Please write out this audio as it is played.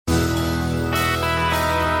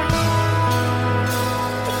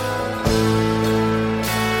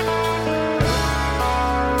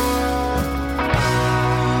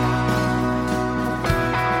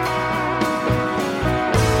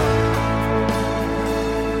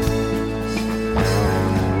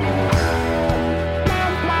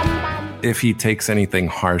if he takes anything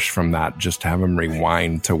harsh from that, just have him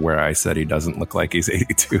rewind to where I said he doesn't look like he's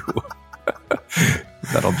 82.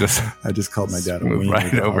 That'll just... I just called my dad a move weenie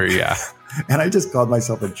right dog. over, yeah. And I just called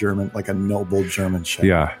myself a German, like a noble German shepherd.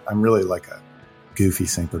 Yeah. I'm really like a goofy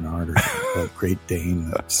St. Bernard or a Great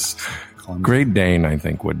Dane. That's Great Dane, I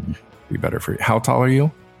think, would be better for you. How tall are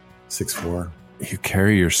you? 6'4". You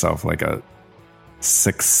carry yourself like a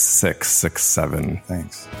 6'6", 6'7".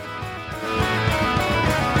 Thanks.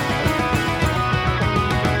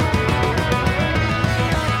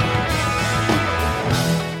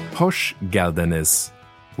 Hoş geldiniz,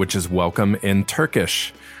 which is welcome in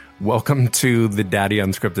Turkish. Welcome to the Daddy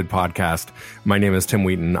Unscripted podcast. My name is Tim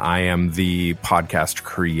Wheaton. I am the podcast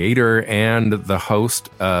creator and the host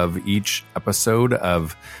of each episode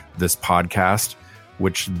of this podcast,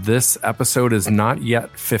 which this episode is not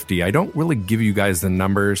yet 50. I don't really give you guys the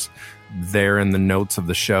numbers there in the notes of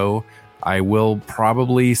the show. I will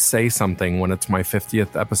probably say something when it's my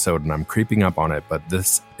 50th episode and I'm creeping up on it, but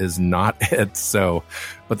this is not it.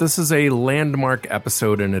 But this is a landmark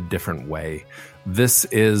episode in a different way. This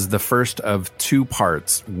is the first of two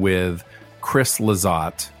parts with Chris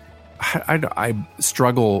Lizotte. I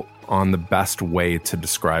struggle on the best way to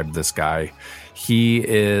describe this guy. He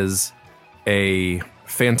is a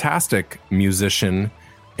fantastic musician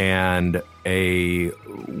and a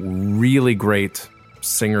really great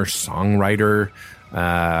singer-songwriter,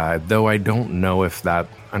 though I don't know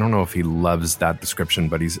if he loves that description,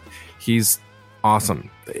 but he's awesome.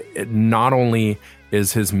 Not only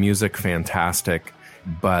is his music fantastic,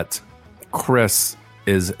 but Chris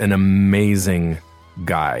is an amazing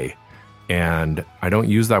guy. And I don't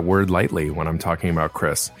use that word lightly when I'm talking about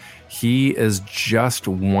Chris. He is just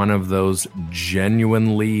one of those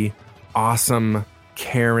genuinely awesome,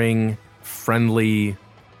 caring, friendly,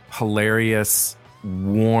 hilarious,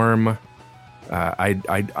 warm.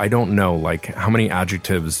 I don't know, like, how many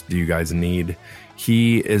adjectives do you guys need?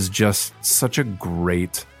 He is just such a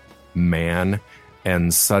great man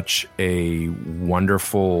and such a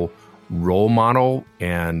wonderful role model,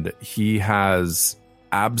 and he has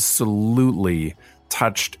absolutely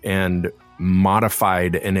touched and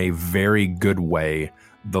modified in a very good way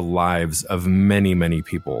the lives of many, many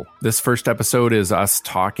people. This first episode is us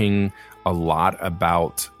talking a lot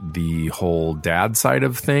about the whole dad side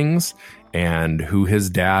of things and who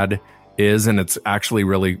his dad is. And it's actually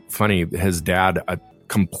really funny. His dad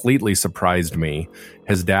completely surprised me.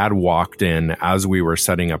 His dad walked in as we were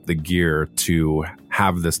setting up the gear to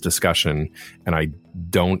have this discussion. And I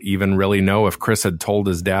don't even really know if Chris had told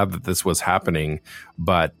his dad that this was happening,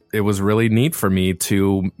 but it was really neat for me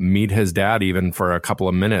to meet his dad even for a couple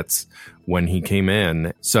of minutes when he came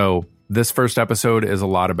in. So this first episode is a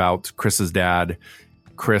lot about Chris's dad,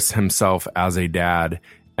 Chris himself as a dad,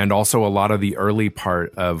 and also a lot of the early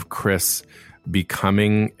part of Chris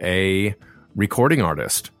becoming a recording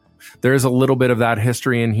artist. There's a little bit of that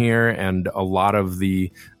history in here and a lot of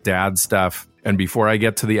the dad stuff. And before I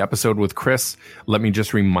get to the episode with Chris, let me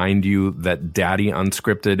just remind you that Daddy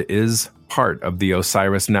Unscripted is part of the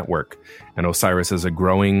Osiris Network. And Osiris is a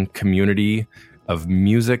growing community of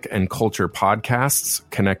music and culture podcasts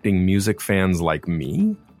connecting music fans like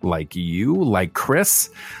me, like you, like Chris,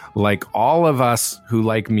 like all of us who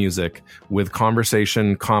like music, with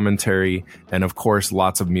conversation, commentary, and of course,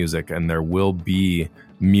 lots of music. And there will be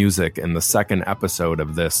music in the second episode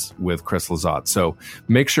of this with Chris Lizotte. So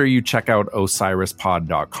make sure you check out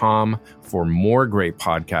osirispod.com for more great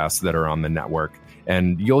podcasts that are on the network.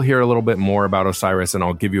 And you'll hear a little bit more about Osiris, and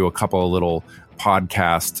I'll give you a couple of little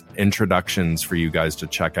podcast introductions for you guys to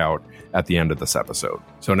check out at the end of this episode.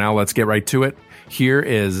 So now let's get right to it. Here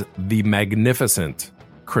is the magnificent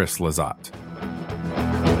Chris Lizotte.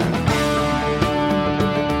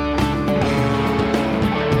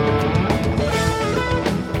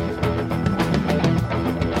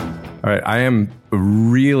 All right, I am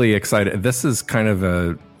really excited. This is kind of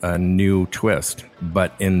a new twist,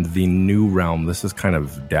 but in the new realm, this is kind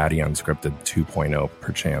of Daddy Unscripted 2.0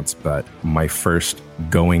 perchance, but my first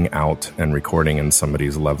going out and recording in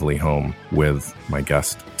somebody's lovely home with my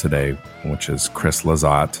guest today, which is Chris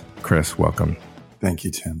Lizotte. Chris, welcome. Thank you,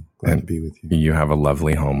 Tim. Glad to be with you. You have a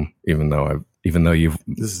lovely home, even though you've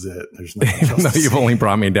this is it. There's nothing else even though to you've say. only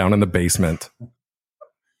brought me down in the basement.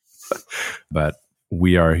 But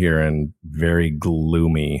we are here in very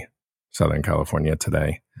gloomy Southern California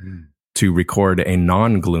today to record a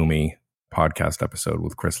non-gloomy podcast episode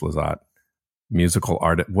with Chris Lizotte, musical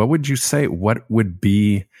artist. What would you say? What would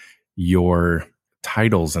be your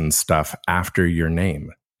titles and stuff after your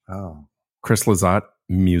name? Oh, Chris Lizotte,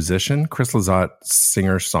 musician. Chris Lizotte,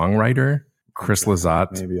 singer-songwriter. Chris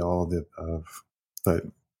Lizotte. maybe all of the above, but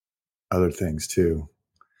other things too.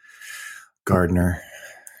 Gardener,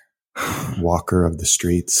 walker of the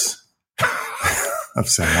streets of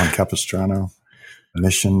San Juan Capistrano,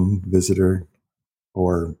 mission visitor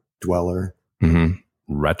or dweller. Mm-hmm.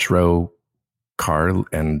 Retro car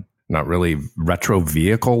and not really retro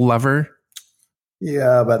vehicle lover.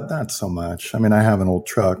 Yeah, but not so much. I mean, I have an old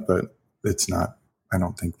truck, but it's not, I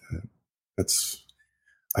don't think that's,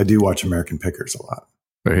 I do watch American Pickers a lot.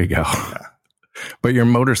 There you go. Yeah. But your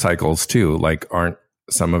motorcycles too, like aren't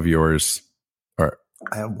some of yours are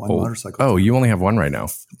I have one old? motorcycle. Oh, you only have one right now.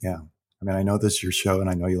 Yeah. I mean, I know this is your show and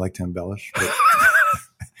I know you like to embellish, but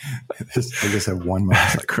I just have one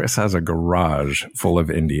motorcycle. Chris has a garage full of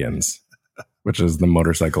Indians, which is the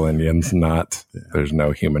motorcycle Indians, not, there's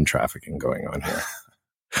no human trafficking going on here.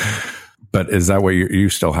 But is that where you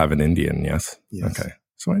still have an Indian? Yes? Yes. Okay.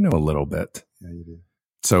 So I know a little bit. Yeah, you do.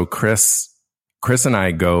 So Chris and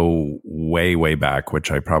I go way, way back,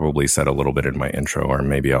 which I probably said a little bit in my intro, or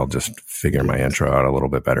maybe I'll just figure my intro out a little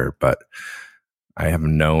bit better. But I have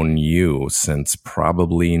known you since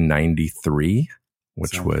probably 93,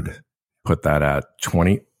 which would put that at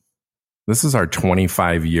 20. This is our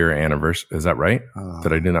 25-year anniversary. Is that right?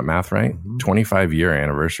 Did I do that math right? 25-year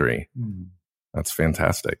anniversary. That's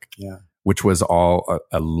fantastic. Yeah. Which was all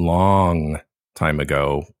a long time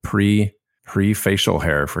ago, pre-facial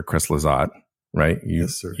hair for Chris Lizotte, right?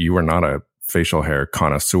 Yes, sir. You were not a facial hair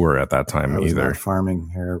connoisseur at that time I was either. not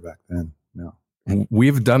farming hair back then. No.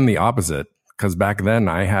 We've done the opposite because back then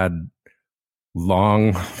I had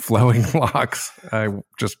long flowing locks. I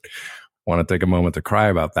just want to take a moment to cry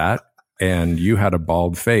about that. And you had a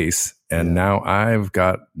bald face, and now I've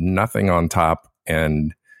got nothing on top,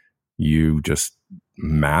 and you just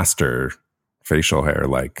master facial hair.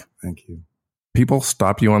 Like, thank you. People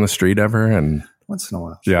stop you on the street ever? And once in a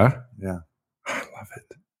while. Yeah? Yeah. I love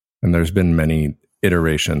it. And there's been many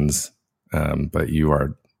iterations, but you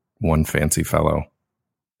are one fancy fellow.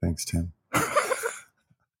 Thanks, Tim.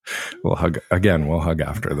 We'll hug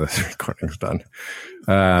after this recording's done.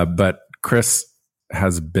 But Chris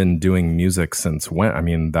has been doing music since when? I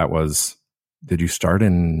mean, did you start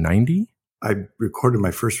in 90? I recorded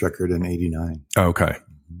my first record in 89. Okay.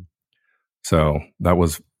 So that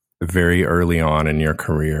was very early on in your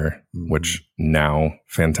career, which now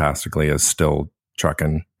fantastically is still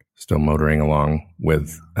trucking, still motoring along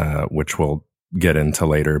with, which we'll get into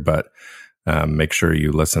later. But make sure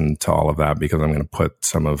you listen to all of that because I'm going to put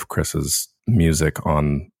some of Chris's music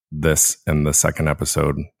on this in the second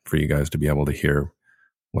episode for you guys to be able to hear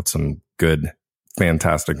what some good,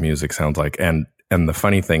 fantastic music sounds like. And the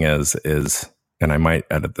funny thing is, and I might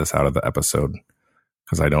edit this out of the episode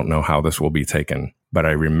because I don't know how this will be taken, but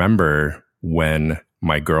I remember when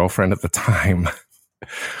my girlfriend at the time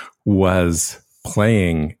was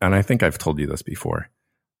playing, and I think I've told you this before,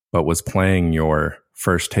 but was playing your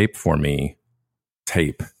first tape for me,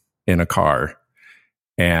 in a car.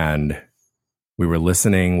 And we were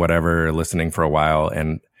listening for a while.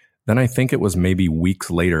 And then I think it was maybe weeks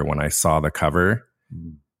later when I saw the cover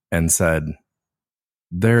and said,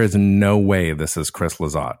 there is no way this is Chris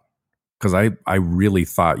Lizotte. Because I really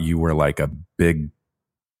thought you were like a big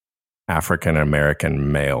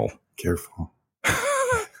African-American male. Careful.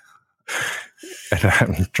 And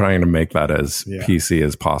I'm trying to make that as PC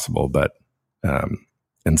as possible. But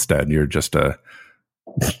instead, you're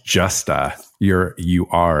you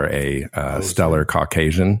are a stellar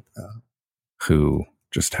Caucasian who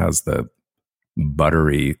just has the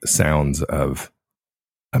buttery sounds of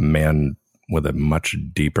a man with a much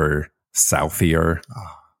deeper, southier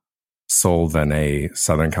soul than a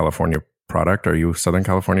Southern California product. Are you a Southern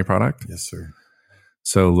California product? Yes, sir.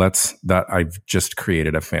 So I've just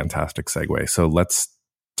created a fantastic segue. So let's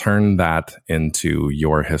turn that into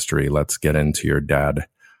your history. Let's get into your dad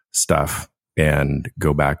stuff and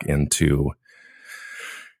go back into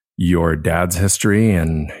your dad's history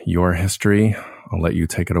and your history. I'll let you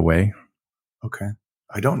take it away. Okay.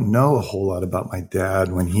 I don't know a whole lot about my dad.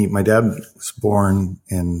 My dad was born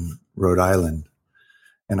in Rhode Island,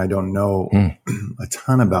 and I don't know a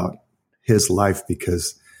ton about his life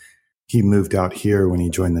because he moved out here when he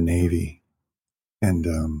joined the Navy. And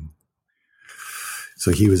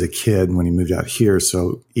so he was a kid when he moved out here.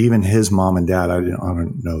 So even his mom and dad, I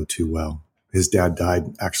don't know too well. His dad died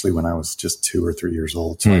actually when I was just 2 or 3 years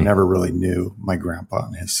old. So I never really knew my grandpa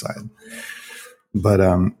on his side. But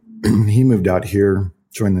he moved out here,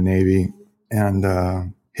 joined the Navy, and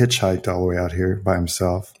hitchhiked all the way out here by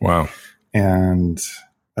himself. Wow. And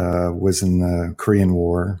was in the Korean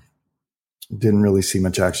War. Didn't really see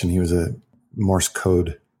much action. He was a Morse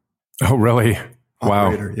code. Oh, really?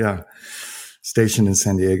 Operator. Wow. Yeah. Stationed in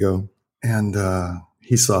San Diego. And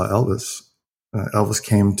he saw Elvis. Elvis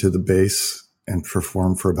came to the base and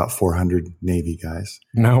performed for about 400 Navy guys.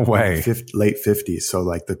 No way. Late 50s. So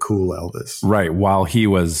like the cool Elvis. Right. While he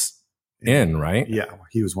was in, right? Yeah.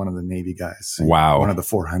 He was one of the Navy guys. Wow. One of the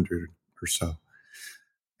 400 or so.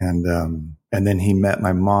 And then he met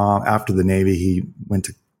my mom after the Navy. He went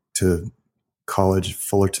to college,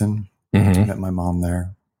 Fullerton, met my mom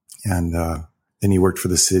there. And then he worked for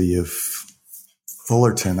the city of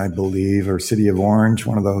Fullerton, I believe, or City of Orange,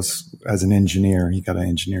 one of those, as an engineer. He got an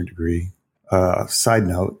engineer degree. Side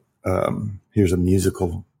note, here's a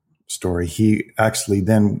musical story. He actually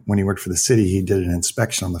then, when he worked for the city, he did an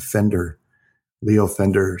inspection on the Fender, Leo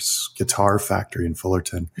Fender's guitar factory in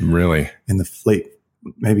Fullerton. Really? In the late,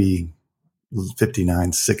 maybe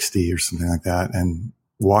 59, 60 or something like that, and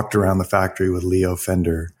walked around the factory with Leo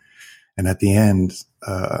Fender. And at the end,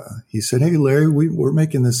 he said, "Hey, Larry, we're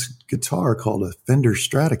making this guitar called a Fender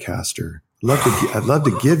Stratocaster. I'd love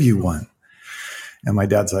to give you one." And my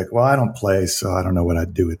dad's like, "Well, I don't play, so I don't know what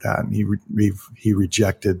I'd do with that." And he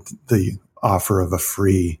rejected the offer of a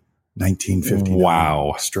free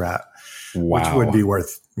 1959 Strat, which would be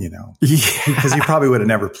worth, because he probably would have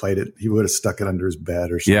never played it. He would have stuck it under his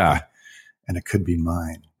bed or something. Yeah. And it could be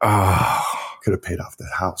mine. Oh, could have paid off the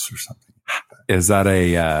house or something. Is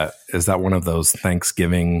that one of those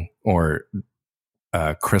Thanksgiving or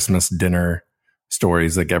Christmas dinner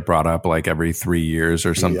stories that get brought up like every 3 years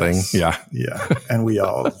or something? Yes. Yeah. And we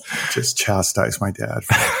all just chastised my dad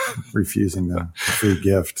for refusing the free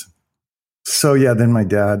gift. So yeah, then my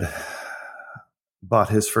dad bought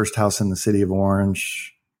his first house in the city of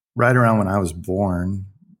Orange right around when I was born.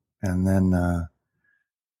 And then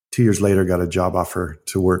 2 years later, got a job offer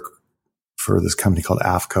to work for this company called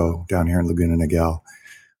AFCO down here in Laguna Niguel,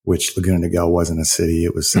 which Laguna Niguel wasn't a city.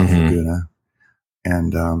 It was South Laguna.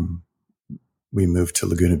 And we moved to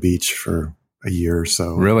Laguna Beach for a year or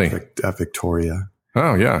so. Really? At Victoria.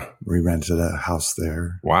 Oh, yeah. We rented a house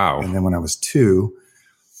there. Wow. And then when I was 2,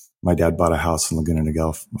 my dad bought a house in Laguna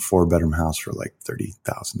Niguel, a 4-bedroom house for like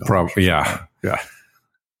 $30,000. Probably, yeah.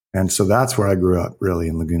 And so that's where I grew up, really,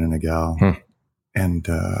 in Laguna Niguel. And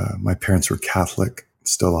my parents were Catholic,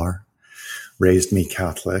 still are. Raised me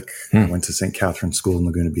Catholic. I went to St. Catherine's School in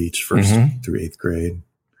Laguna Beach, first through 8th grade.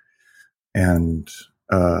 And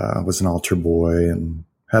was an altar boy and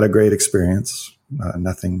had a great experience.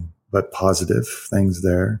 Nothing but positive things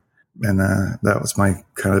there. And that was my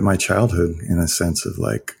childhood, in a sense of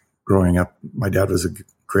like growing up. My dad was a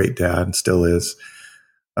great dad and still is.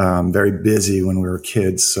 Very busy when we were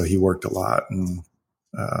kids, so he worked a lot and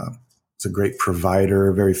was a great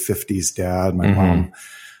provider, very 50s dad. My mom,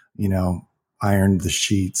 ironed the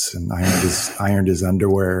sheets and ironed his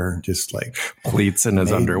underwear, just like pleats in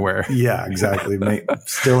his underwear. Yeah, exactly.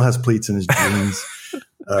 Still has pleats in his jeans.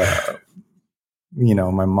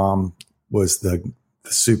 My mom was the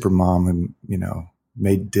super mom and,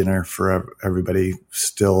 made dinner for everybody.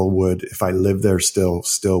 Still would, if I lived there, still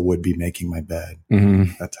would be making my bed.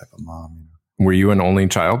 That type of mom. Were you an only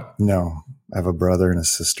child? No, I have a brother and a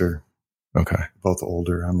sister. Okay. Both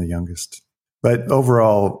older. I'm the youngest. But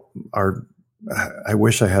overall, I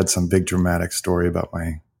wish I had some big dramatic story about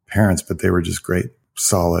my parents, but they were just great,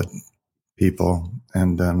 solid people.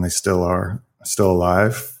 And they still are still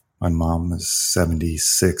alive. My mom is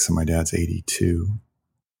 76 and my dad's 82.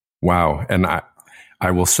 Wow. And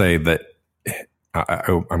I will say that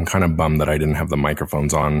I'm kind of bummed that I didn't have the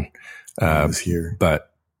microphones on. I was here.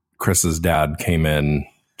 But Chris's dad came in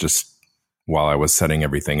just while I was setting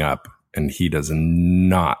everything up, and he does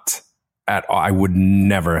not at all. I would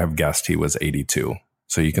never have guessed he was 82.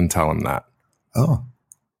 So you can tell him that. Oh,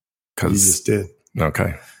 because you just did.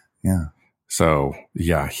 Okay. Yeah. So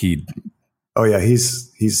yeah, Oh yeah,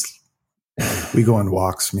 he's. We go on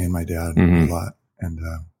walks, me and my dad, a lot, and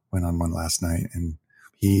went on one last night. And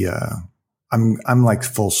he, I'm like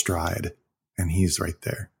full stride, and he's right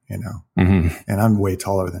there, and I'm way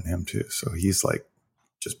taller than him too. So he's like,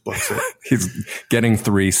 just books it. He's getting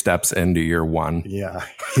 3 steps into your 1. Yeah.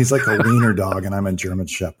 He's like a wiener dog and I'm a German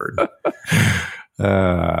Shepherd.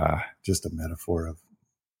 Just a metaphor of.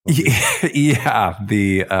 Yeah.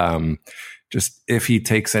 The, just if he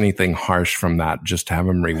takes anything harsh from that, just have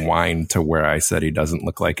him rewind to where I said he doesn't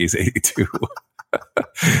look like he's 82.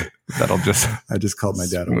 That'll just. I just called my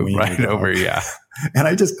dad a wiener right dog. over. Yeah. And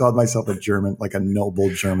I just called myself a German, like a noble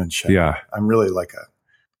German Shepherd. Yeah. I'm really like a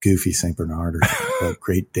goofy St. Bernard or a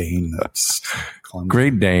Great Dane. That's clumsy.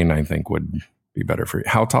 Great Dane, I think, would be better for you.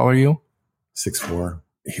 How tall are you? 6'4".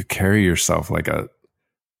 You carry yourself like a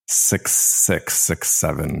 6'6",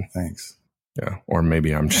 6'7". Thanks. Yeah. Or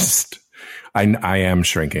maybe I'm just, I am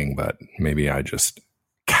shrinking, but maybe I just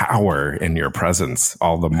cower in your presence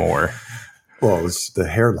all the more. Well, it was the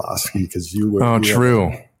hair loss because you were. Oh,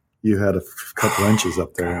 true. You had a couple inches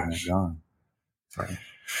up there and they're gone. Sorry.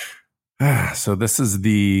 So this is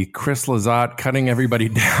the Chris Lizotte cutting everybody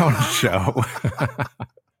down show.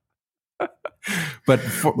 But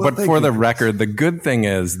for the record, the good thing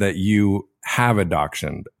is that you have a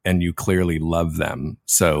dachshund and you clearly love them.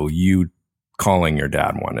 So you calling your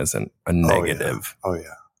dad one isn't a negative. Oh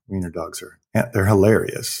yeah. Wiener dogs they're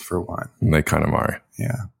hilarious for one. They kind of are.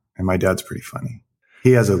 Yeah. And my dad's pretty funny.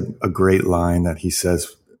 He has a great line that he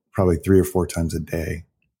says probably 3 or 4 times a day.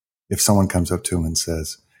 If someone comes up to him and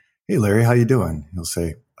says, "Hey Larry, how you doing?" He'll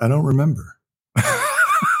say, "I don't remember."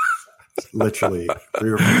 Literally 3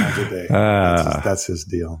 or 4 times a day. That's his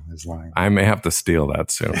deal, his line. I may have to steal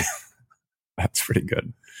that soon. That's pretty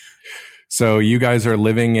good. So you guys are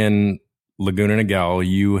living in Laguna Niguel.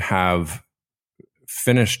 You have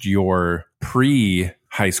finished your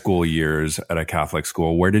pre-high school years at a Catholic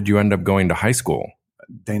school. Where did you end up going to high school?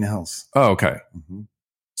 Dana Hills. Oh, okay. Mm-hmm.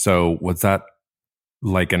 So was that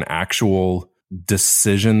like an actual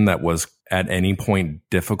decision that was at any point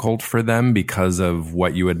difficult for them because of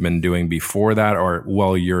what you had been doing before that? Or,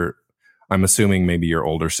 well, I'm assuming maybe your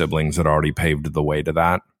older siblings had already paved the way to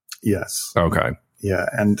that. Yes. Okay. Yeah.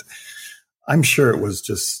 And I'm sure it was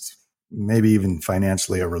just maybe even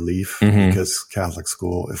financially a relief because Catholic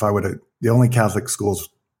school, the only Catholic schools,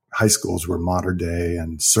 high schools were Mater Dei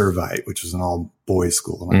and Servite, which was an all boys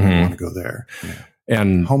school. And I didn't want to go there. Yeah.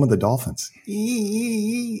 And home of the Dolphins.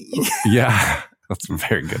 Yeah. That's a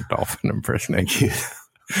very good dolphin impersonation.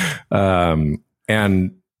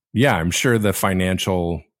 And yeah, I'm sure the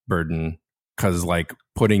financial burden, because like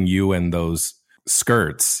putting you in those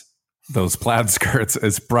skirts, those plaid skirts,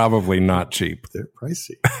 is probably not cheap. They're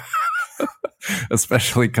pricey.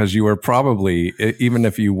 Especially because you were probably, even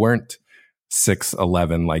if you weren't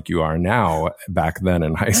 6'11" like you are now, back then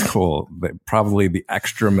in high school, probably the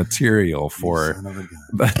extra material for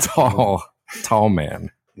the tall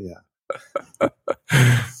man. Yeah.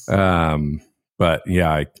 But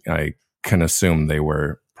yeah, I can assume they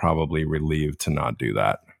were probably relieved to not do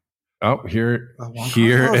that. Oh, here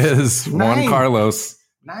is Juan Carlos.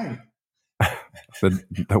 9.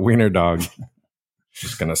 The wiener dog.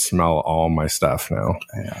 Just gonna smell all my stuff now.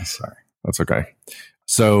 Yeah, sorry. That's okay.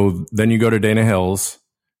 So then you go to Dana Hills,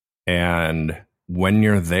 and when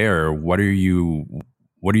you're there, what are you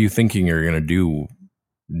thinking you're gonna do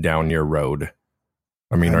down your road?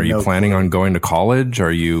 I mean, are you planning on going to college?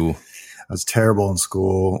 I was terrible in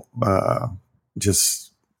school.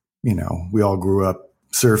 Just, we all grew up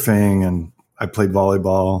surfing and I played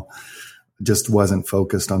volleyball. Just wasn't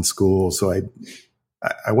focused on school. So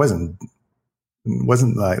I wasn't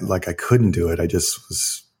like I couldn't do it. I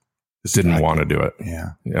just didn't want to do it.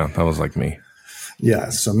 Yeah. Yeah. That was like me. Yeah.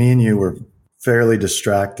 So me and you were fairly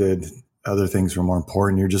distracted. Other things were more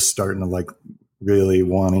important. You're just starting to like really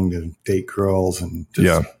wanting to date girls and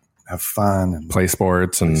just have fun and play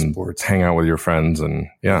sports and hang out with your friends and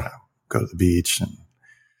go to the beach. And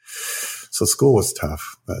so school was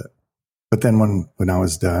tough, but then when I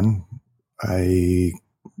was done, I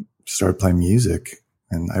started playing music,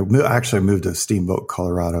 and I moved to Steamboat,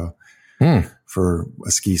 Colorado for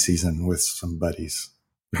a ski season with some buddies,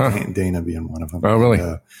 Dana being one of them. Oh, really?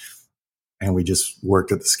 And we just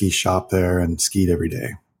worked at the ski shop there and skied every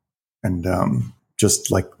day. And just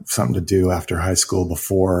like something to do after high school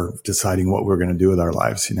before deciding what we were going to do with our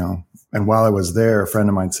lives, And while I was there, a friend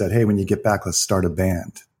of mine said, "Hey, when you get back, let's start a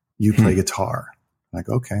band. You play guitar." I'm like,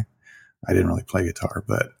 okay. I didn't really play guitar,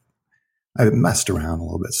 but I messed around a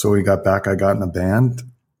little bit. So we got back. I got in a band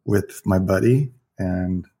with my buddy,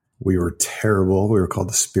 and we were terrible. We were called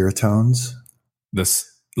the Spiritones.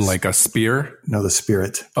 Like a spear? No, the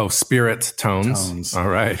Spirit. Oh, Spirit Tones. All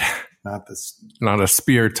right. Not a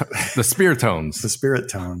spear. The Spear Tones. The Spirit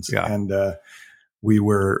Tones. Yeah. And we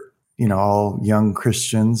were, all young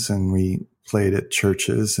Christians, and we played at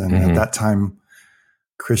churches. And at that time,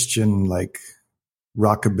 Christian, like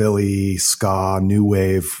rockabilly, ska, new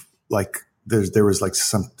wave, like there was like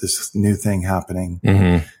this new thing happening,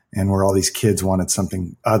 and where all these kids wanted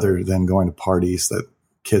something other than going to parties, that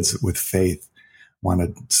kids with faith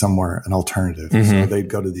wanted somewhere an alternative. So they'd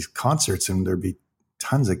go to these concerts, and there'd be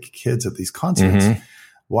tons of kids at these concerts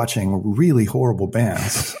watching really horrible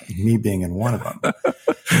bands, me being in one of them.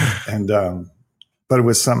 And, but it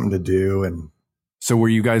was something to do. And so were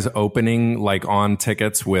you guys opening like on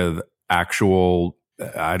tickets with actual,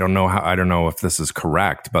 I don't know if this is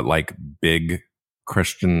correct, but like big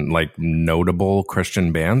Christian, like notable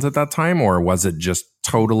Christian bands at that time? Or was it just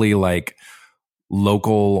totally like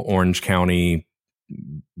local Orange County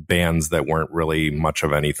bands that weren't really much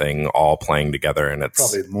of anything all playing together, and it's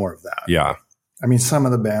Probably more of that. yeah. I mean, some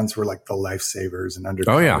of the bands were like the Lifesavers and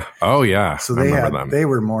Undercover. Oh yeah. So them. they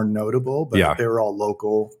were more notable, but they were all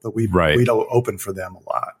local. But we'd open for them a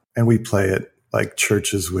lot, and we play at like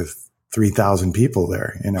churches with 3,000 people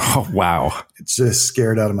there. You know, oh wow, it's just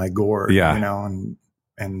scared out of my gourd. Yeah, you know,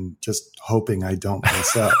 and just hoping I don't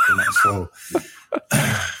mess up. You know, so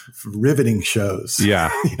riveting shows.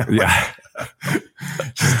 Yeah, you know, yeah.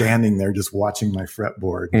 Standing there, just watching my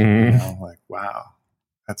fretboard. Mm-hmm. You know, like wow,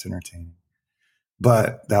 that's entertaining.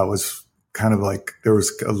 But that was kind of like, there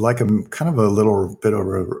was like a kind of a little bit of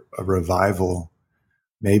a revival,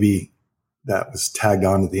 maybe that was tagged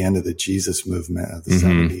on to the end of the Jesus movement of the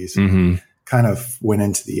 70s. Mm-hmm. Kind of went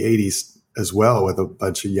into the 80s as well with a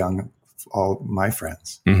bunch of all my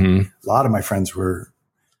friends. Mm-hmm. A lot of my friends were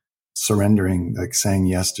surrendering, like saying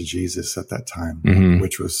yes to Jesus at that time,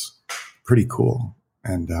 which was pretty cool.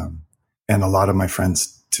 And a lot of my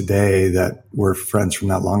friends today that were friends from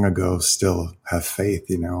that long ago still have faith,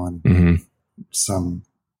 you know, and some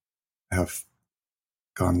have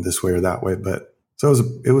gone this way or that way. But so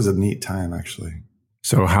it was a neat time, actually.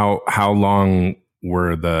 So how long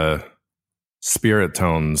were the Spirit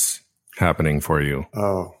Tones happening for you?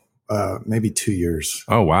 Oh, maybe 2 years.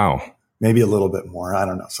 Oh, wow. Maybe a little bit more. I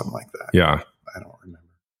don't know. Something like that. Yeah. I don't remember.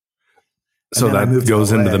 So that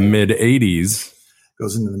goes into the mid 80s.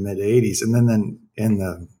 Goes into the mid 80s. And then in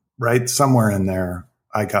the right somewhere in there,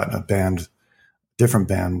 I got in a different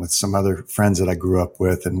band with some other friends that I grew up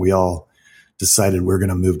with. And we all decided we're going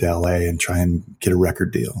to move to LA and try and get a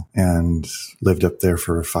record deal, and lived up there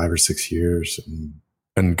for 5 or 6 years.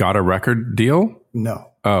 And got a record deal?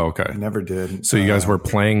 No. Oh, okay. I never did. So you guys were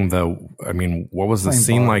playing what was the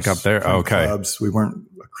scene bars, like up there? Oh, okay. Clubs. We weren't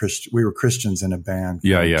we were Christians in a band.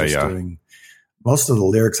 Yeah. Doing, most of the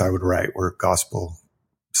lyrics I would write were gospel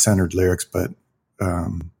centered lyrics, but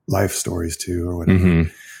life stories too, or whatever.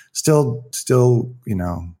 Mm-hmm. Still, you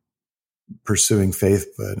know, pursuing faith,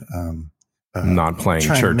 but not playing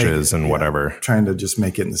churches and whatever. Trying to just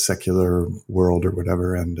make it in the secular world or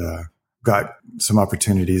whatever, and got some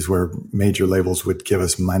opportunities where major labels would give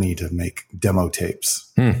us money to make demo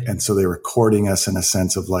tapes, and so they were courting us in a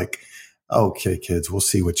sense of like, okay, kids, we'll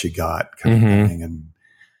see what you got, kind of thing, and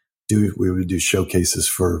we would do showcases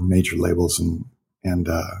for major labels, and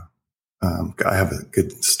I have a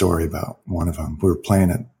good story about one of them.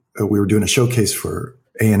 We were doing a showcase for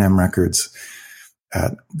A&M Records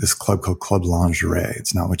at this club called Club Lingerie.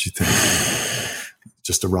 It's not what you think.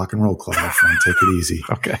 Just a rock and roll club, my friend. Take it easy.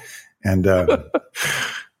 Okay. And there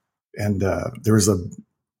was a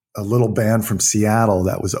little band from Seattle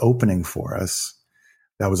that was opening for us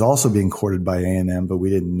that was also being courted by A&M, but we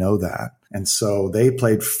didn't know that. And so they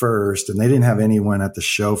played first, and they didn't have anyone at the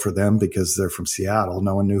show for them because they're from Seattle.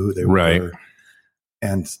 No one knew who they were.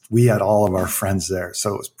 And we had all of our friends there.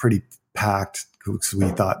 So it was pretty packed because we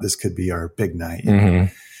thought this could be our big night. You know?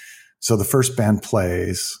 So the first band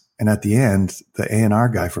plays, and at the end, the A&R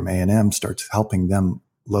guy from A&M starts helping them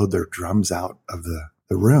load their drums out of the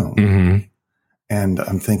room. And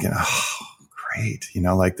I'm thinking, oh, great. You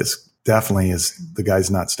know, like this definitely is, the guy's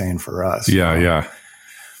not staying for us. Yeah. You know? Yeah.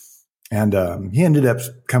 And he ended up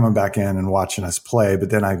coming back in and watching us play. But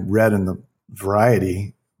then I read in the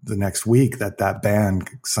Variety the next week that band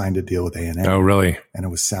signed a deal with A&M. Oh, really? And it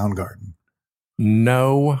was Soundgarden.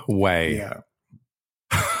 No way. Yeah.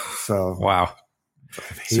 So wow.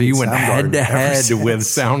 So you went head to head with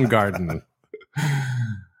Soundgarden.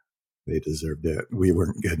 They deserved it. We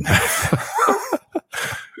weren't good enough.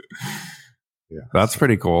 Yeah. That's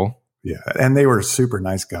pretty cool. Yeah. And they were super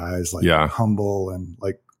nice guys, like humble, and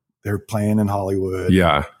like they're playing in Hollywood.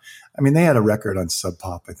 Yeah. I mean, they had a record on Sub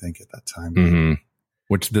Pop, I think, at that time.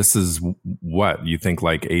 Which this is what you think,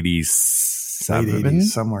 like 87? 80,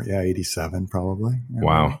 somewhere. Yeah. 87 probably. Yeah.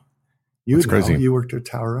 Wow. That's crazy. You worked at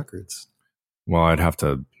Tower Records. Well,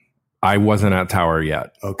 I wasn't at Tower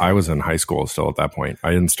yet. Okay. I was in high school still at that point.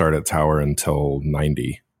 I didn't start at Tower until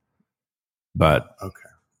 90. But okay.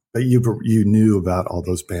 But you knew about all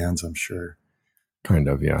those bands, I'm sure. Kind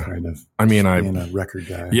of, yeah. Kind of. I mean, being a record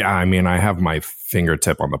guy. Yeah, I mean, I have my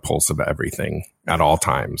fingertip on the pulse of everything at all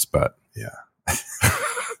times, but yeah.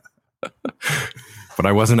 But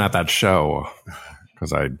I wasn't at that show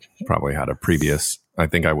because I probably had I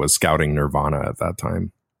think I was scouting Nirvana at that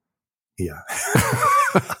time. Yeah.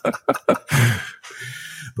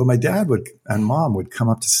 But my dad and mom would come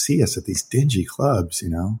up to see us at these dingy clubs, you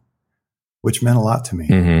know, which meant a lot to me.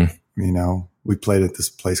 You know, we played at this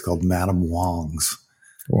place called Madame Wong's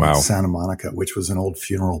in Santa Monica, which was an old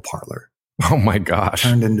funeral parlor. Oh my gosh.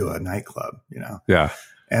 Turned into a nightclub, you know? Yeah.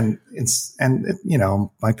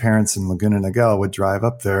 My parents in Laguna Niguel would drive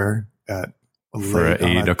up there for an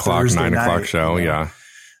 8 o'clock, Thursday 9 o'clock show. Yeah.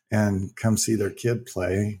 And come see their kid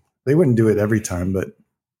play. They wouldn't do it every time, but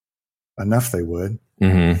enough they would.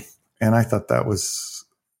 Mm-hmm. And I thought that was,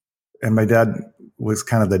 and my dad was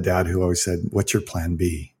kind of the dad who always said, "What's your plan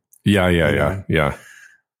B?" Yeah.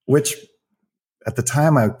 Which at the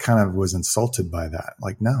time I kind of was insulted by that.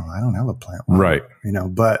 Like, no, I don't have a plan. Right.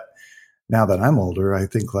 But now that I'm older, I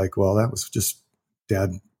think like, well, that was just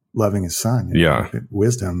dad loving his son.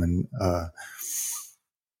 Wisdom. And,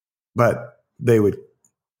 but they would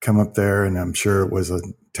come up there, and I'm sure it was a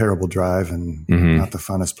terrible drive and not the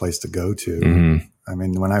funnest place to go to. Mm-hmm. I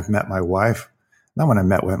mean, when I've met my wife,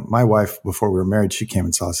 my wife before we were married, she came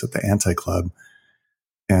and saw us at the Anti-Club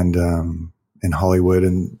and in Hollywood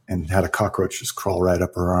and had a cockroach just crawl right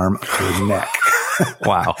up her arm, up her neck.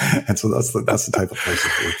 Wow. And so that's the type of place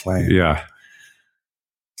that we're playing. Yeah.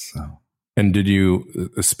 So. And did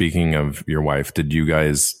you, speaking of your wife, did you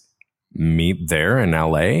guys meet there in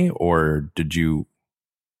LA, or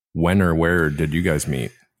when or where did you guys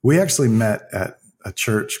meet? We actually met at a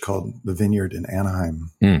church called The Vineyard in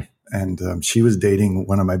Anaheim. And she was dating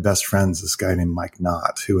one of my best friends, this guy named Mike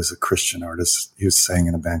Knott, who was a Christian artist. He was sang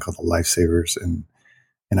in a band called the Lifesavers. And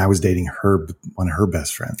I was dating one of her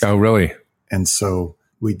best friends. Oh, really? And so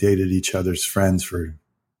we dated each other's friends for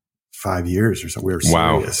 5 years or so. We were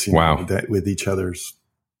serious with each other's.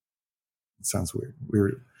 It sounds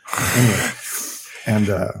weird. Anyway. And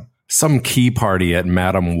some key party at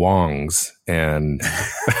Madame Wong's and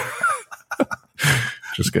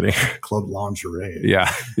just kidding. Club Lingerie.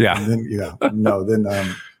 Yeah. And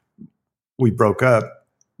then, we broke up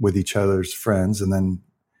with each other's friends, and then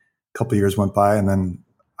a couple of years went by, and then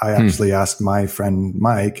I actually asked my friend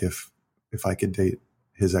Mike if I could date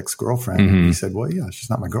his ex-girlfriend. Mm-hmm. He said, "Well, yeah, she's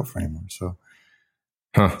not my girlfriend anymore."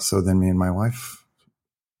 So then me and my wife.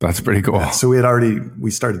 That's pretty cool. So we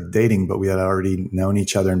started dating, but we had already known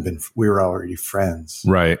each other and we were already friends.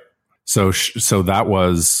 Right. So that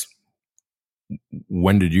was,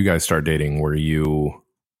 when did you guys start dating? Were you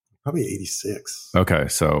probably 86? Okay.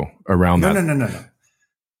 So around that. No.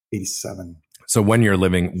 87. So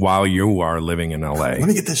while you are living in LA. Let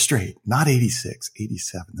me get this straight. Not 86,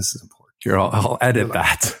 87. This is important. I'll edit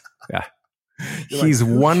that. Yeah. He's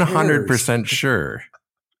 100% sure.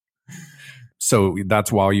 So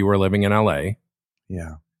that's while you were living in LA.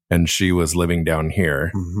 Yeah. And she was living down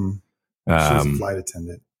here. Mm-hmm. She was a flight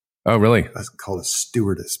attendant. Oh, really? That's called a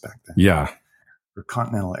stewardess back then. Yeah. For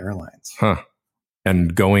Continental Airlines. Huh.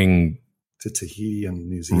 And going to Tahiti and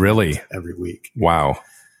New Zealand. Really? Every week. Wow.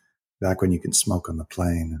 Back when you can smoke on the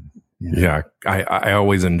plane. Yeah. I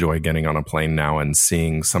always enjoy getting on a plane now and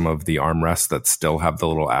seeing some of the armrests that still have the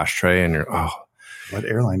little ashtray, and what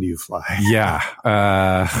airline do you fly?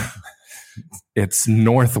 Yeah. It's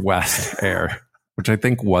Northwest Air, which I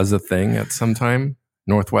think was a thing at some time.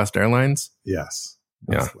 Northwest Airlines? Yes.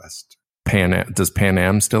 Northwest. Yeah. Does Pan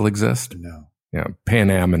Am still exist? No. Yeah. Pan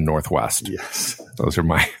Am and Northwest. Yes. Those are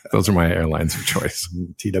my airlines of choice.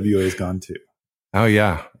 TWA is gone too. Oh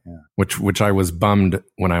yeah. Which I was bummed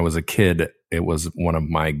when I was a kid. It was one of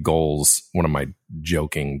my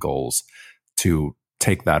joking goals, to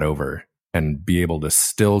take that over and be able to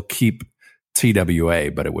still keep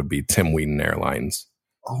TWA, but it would be Tim Wheaton Airlines.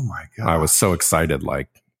 Oh my God. I was so excited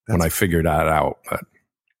when I figured that out, but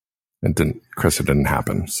it didn't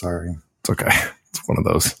happen. I'm sorry. It's okay. It's one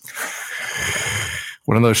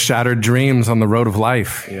of those shattered dreams on the road of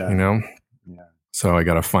life, Yeah. So I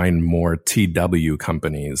got to find more TW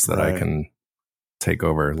companies that I can take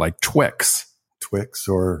over, like Twix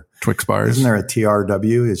or Twix bars. Isn't there a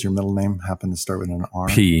TRW? Is your middle name happen to start with an R?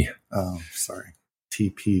 P. Oh, sorry.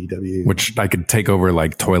 TPW. Which I could take over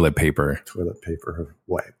like toilet paper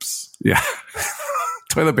wipes. Yeah.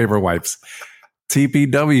 Toilet paper wipes.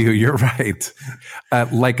 TPW, you're right.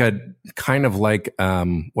 Like a kind of like,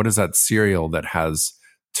 what is that cereal that has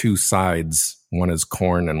two sides? One is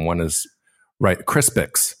corn and one is, right,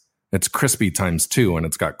 Crispix. It's crispy times 2, and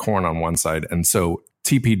it's got corn on one side. And so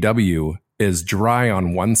TPW is dry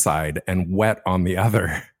on one side and wet on the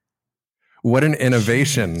other. What an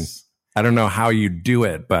innovation. Jeez. I don't know how you do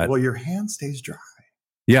it, but... Well, your hand stays dry.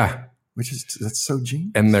 Yeah. That's so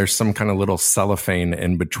genius. And there's some kind of little cellophane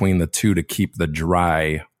in between the two to keep the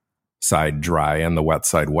dry side dry and the wet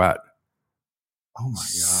side wet. Oh my God.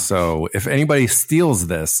 So if anybody steals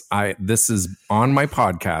this is on my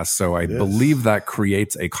podcast. So I believe that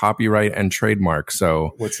creates a copyright and trademark.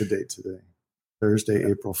 So what's the date today?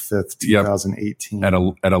 Thursday, April 5th, 2018. At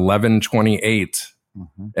 11:28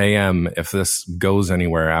 a.m. If this goes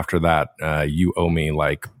anywhere after that, you owe me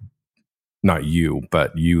like not you,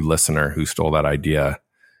 but you listener who stole that idea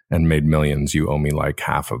and made millions, you owe me like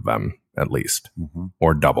half of them at least,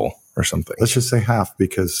 or double or something. Let's just say half,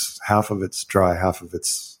 because half of it's dry, half of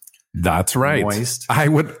it's that's right. Moist. I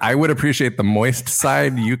would appreciate the moist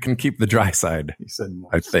side. You can keep the dry side. You said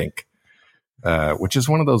moist. I think, which is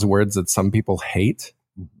one of those words that some people hate.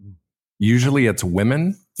 Usually it's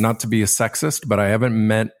women, not to be a sexist, but I haven't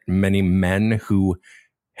met many men who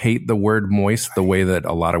hate the word moist the way that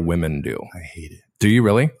a lot of women do. I hate it. Do you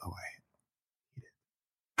really? Oh,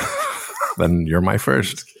 I hate it. Then you're my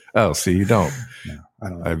first. Oh, so you don't. No, I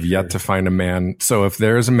don't. I've yet to find a man. So if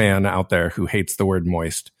there's a man out there who hates the word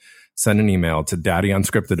moist, send an email to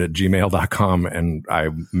daddyunscripted@gmail.com and I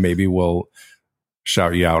maybe will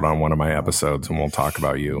shout you out on one of my episodes and we'll talk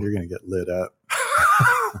about you. You're going to get lit up.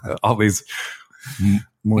 All these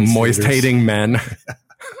moist hating men.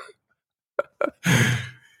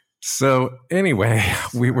 So anyway,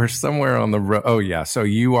 we were somewhere on the road. Oh yeah. So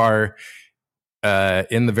you are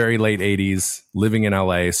in the very late 80s living in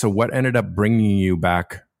LA. So what ended up bringing you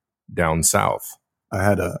back down south? I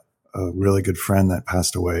had a really good friend that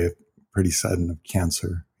passed away pretty sudden of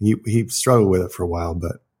cancer. He struggled with it for a while,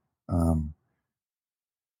 but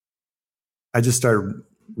I just started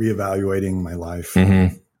reevaluating my life.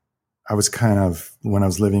 I was kind of, when I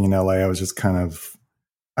was living in LA, I was just kind of,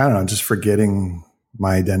 I don't know, just forgetting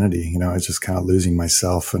my identity. You know, I was just kind of losing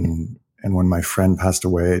myself. And when my friend passed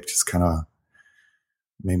away, it just kind of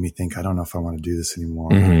made me think, I don't know if I want to do this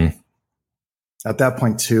anymore. At that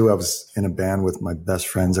point too, I was in a band with my best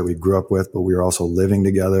friends that we grew up with, but we were also living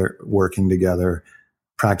together, working together,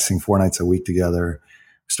 practicing 4 nights a week together.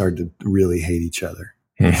 We started to really hate each other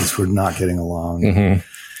because we're not getting along.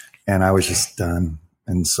 And I was just done.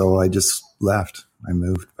 And so I just left. I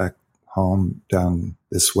moved back home down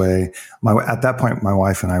this way. At that point, my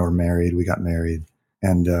wife and I were married. We got married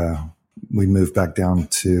and we moved back down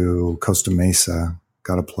to Costa Mesa,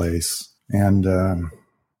 got a place, and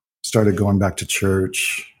started going back to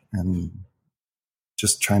church and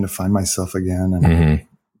just trying to find myself again and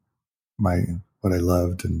what I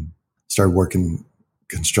loved, and started working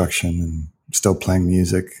construction and still playing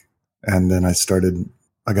music. And then I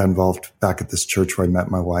got involved back at this church where I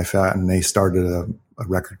met my wife at, and they started a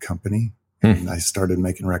record company and I started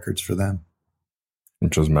making records for them.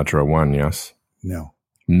 Which was Metro One, yes? No.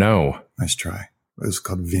 Nice try. It was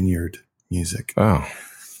called Vineyard Music. Oh.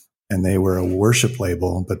 And they were a worship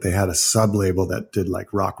label, but they had a sub label that did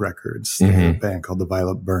like rock records. They had a band called The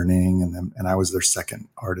Violet Burning, and I was their second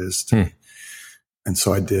artist. And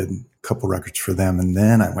so I did a couple records for them, and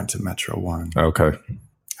then I went to Metro One. Okay.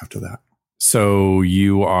 After that. So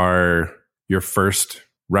your first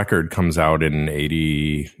record comes out in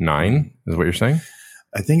 89, is what you're saying?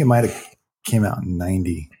 I think it might have came out in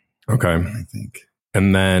 90. Okay. I think.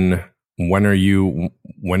 And then when did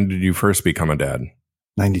you first become a dad?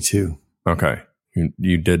 92. Okay.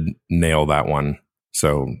 You did nail that one.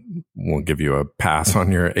 So we'll give you a pass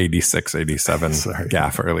on your 86, 87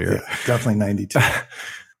 gaff earlier. Yeah, definitely 92.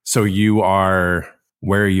 So where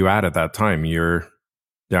are you at that time? You're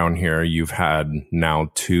down here. You've had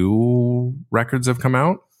now 2 records have come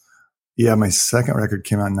out. Yeah. My second record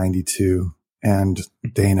came out in 92, and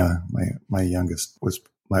Dana, my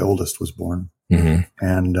oldest was born.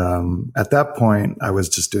 And at that point I was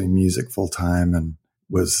just doing music full time and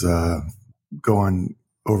was going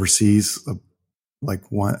overseas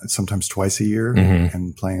sometimes twice a year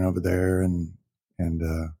and playing over there, and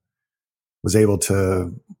was able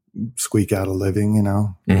to squeak out a living,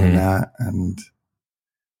 doing that, and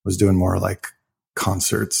was doing more like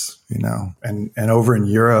concerts, and over in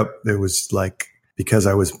Europe, it was like, because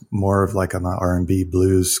I was more of like on the R&B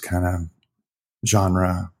blues kind of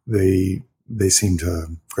genre, they seemed to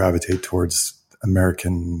gravitate towards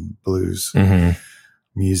American blues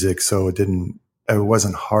music. So it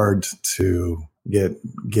wasn't hard to get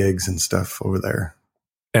gigs and stuff over there.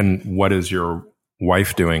 And what is your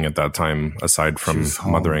wife doing at that time aside from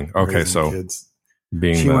mothering? Okay. So kids.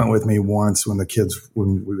 She went with me once when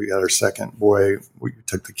we got our second boy. We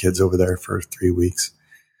took the kids over there for 3 weeks,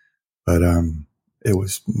 but it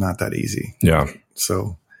was not that easy. Yeah.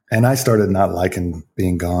 So, and I started not liking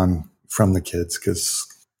being gone from the kids, because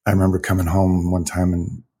I remember coming home one time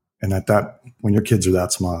and at that, when your kids are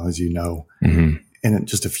that small, as you know, in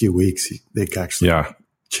just a few weeks, they can actually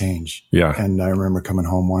change. Yeah. And I remember coming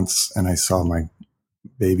home once and I saw my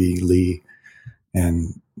baby Lee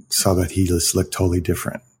and saw that he just looked totally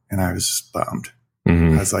different. And I was just bummed.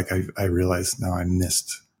 I was like, I realized now I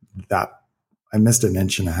missed that. I missed an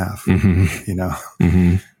inch and a half, and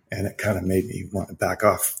it kind of made me want to back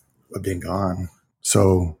off of being gone.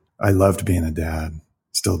 So I loved being a dad,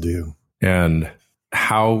 still do. And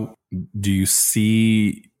how do you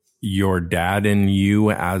see your dad in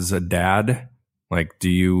you as a dad? Like, do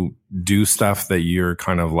you do stuff that you're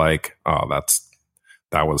kind of like, oh,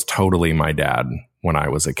 that was totally my dad when I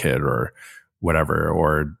was a kid or whatever?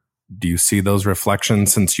 Or do you see those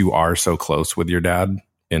reflections since you are so close with your dad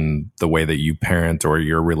in the way that you parent or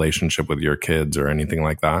your relationship with your kids or anything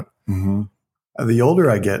like that? Mm-hmm. The older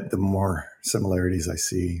I get, the more similarities I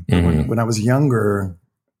see. Mm-hmm. When I was younger,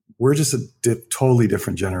 we're just a totally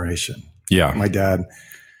different generation. Yeah. My dad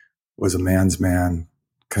was a man's man,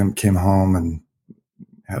 came home and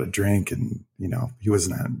had a drink, and, you know,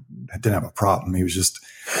 didn't have a problem. He was just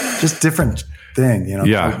different thing, you know.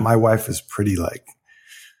 Yeah. My wife is pretty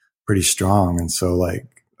strong. And so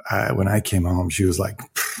when I came home, she was like,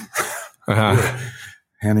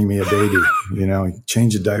 handing me a baby, you know,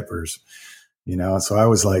 change of diapers, you know? So I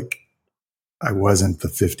was like, I wasn't the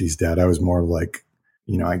 50s dad. I was more like,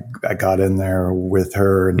 you know, I got in there with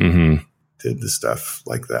her and mm-hmm. did the stuff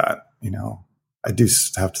like that. You know, I do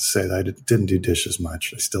have to say that I didn't do dishes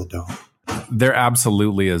much. I still don't. There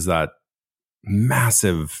absolutely is that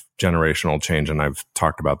massive generational change. And I've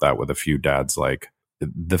talked about that with a few dads, like it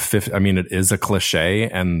is a cliche,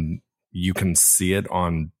 and you can see it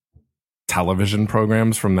on television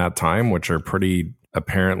programs from that time, which are pretty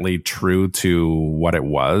apparently true to what it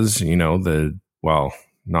was. You know,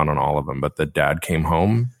 not on all of them, but the dad came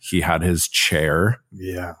home, he had his chair.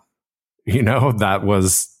 Yeah. You know, that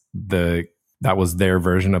was their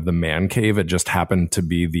version of the man cave. It just happened to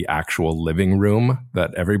be the actual living room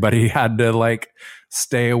that everybody had to like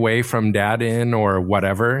stay away from dad in or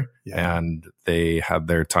whatever. Yeah. And they had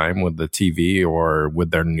their time with the TV or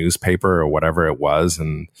with their newspaper or whatever it was.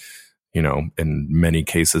 And, you know, in many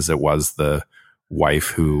cases, it was the wife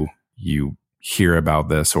who you hear about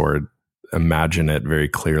this or imagine it very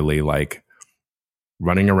clearly, like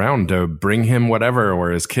running around to bring him whatever, or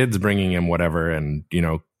his kids bringing him whatever, and, you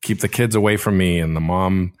know, keep the kids away from me, and the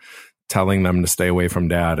mom telling them to stay away from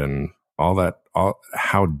dad, and all that,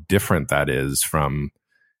 how different that is from,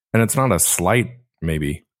 and it's not a slight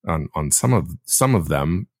maybe on some of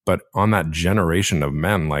them, but on that generation of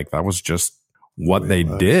men, like that was just what they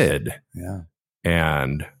did. Yeah.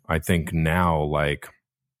 And I think now, like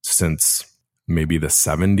since maybe the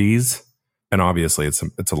 70s, and obviously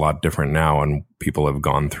it's a lot different now, and people have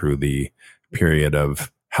gone through the period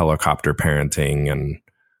of helicopter parenting and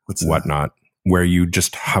whatnot, where you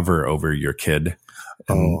just hover over your kid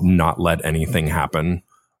and not let anything happen.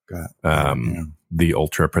 The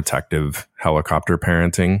ultra protective helicopter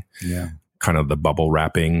parenting, kind of the bubble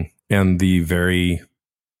wrapping, and the very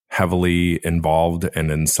heavily involved,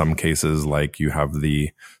 and in some cases, like you have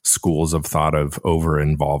the schools of thought of over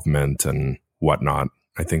involvement and whatnot.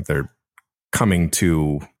 I think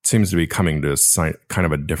seems to be coming to kind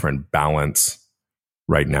of a different balance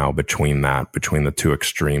right now between the two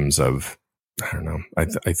extremes of, I don't know.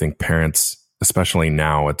 I think parents, especially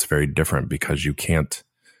now, it's very different because you can't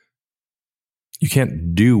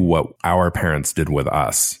do what our parents did with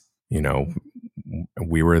us. You know,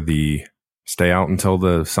 we were the stay out until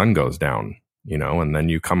the sun goes down, you know, and then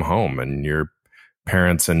you come home, and your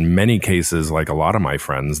parents, in many cases, like a lot of my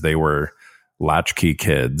friends, they were latchkey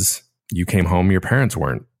kids. You came home, your parents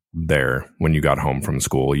weren't there when you got home from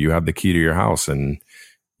school. You had the key to your house, and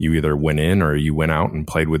you either went in or you went out and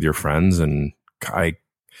played with your friends. And I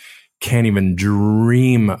can't even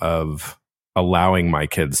dream of allowing my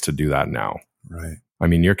kids to do that now. Right. I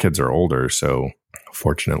mean, your kids are older, so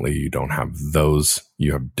fortunately you don't have those.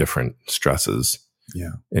 You have different stresses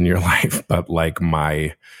in your life. But like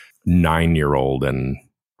my 9-year-old and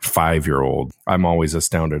 5-year-old, I'm always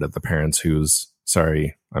astounded at the parents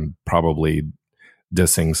sorry, I'm probably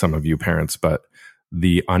dissing some of you parents, but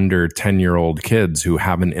the under 10-year-old kids who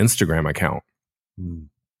have an Instagram account.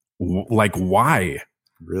 Like, why?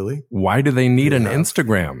 Really? Why do they need an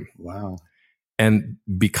Instagram? Wow. And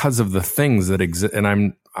because of the things that exist, and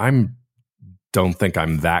I'm don't think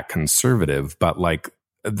I'm that conservative, but like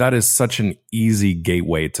that is such an easy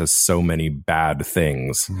gateway to so many bad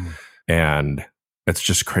things. And it's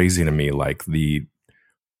just crazy to me, like the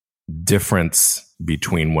difference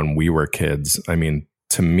between when we were kids. I mean,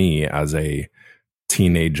 to me, as a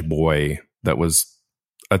teenage boy that was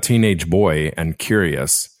a teenage boy and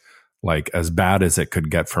curious, like as bad as it could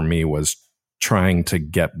get for me was trying to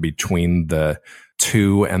get between the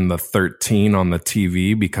 2 and the 13 on the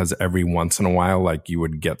TV, because every once in a while, like you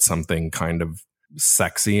would get something kind of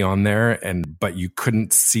sexy on there, but you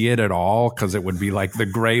couldn't see it at all because it would be like the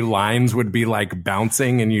gray lines would be like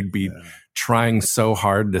bouncing, and you'd be trying so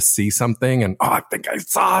hard to see something, and I think I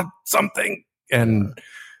saw something, and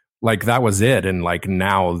like that was it. And like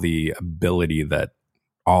now the ability that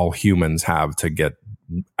all humans have to get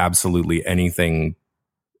absolutely anything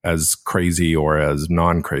as crazy or as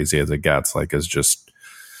non-crazy as it gets, like, is just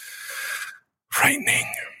frightening.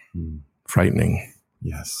 Frightening.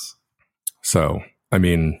 Yes. So, I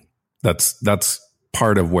mean, that's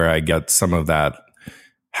part of where I get some of that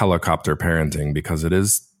helicopter parenting, because it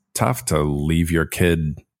is tough to leave your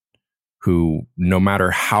kid who, no matter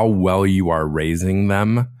how well you are raising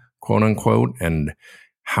them, quote unquote, and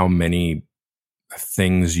how many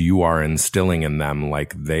things you are instilling in them,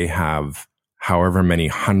 like they have however many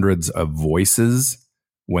hundreds of voices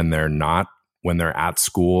when they're at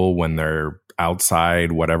school, when they're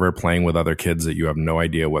outside, whatever, playing with other kids that you have no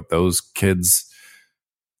idea what those kids'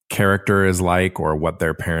 character is like or what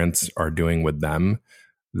their parents are doing with them,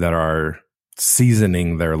 that are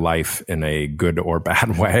seasoning their life in a good or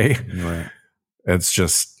bad way. Right. It's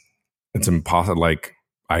impossible. Like,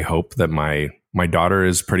 I hope that my daughter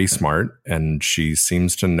is pretty smart and she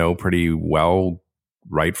seems to know pretty well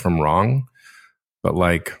right from wrong. But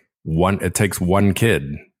like it takes one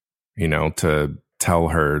kid, to tell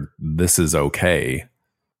her this is okay.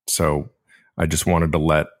 So I just wanted to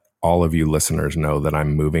let all of you listeners know that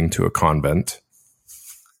I'm moving to a convent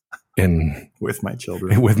with my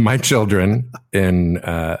children in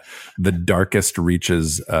the darkest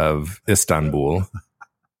reaches of Istanbul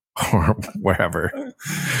or wherever,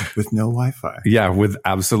 with no Wi-Fi. Yeah, with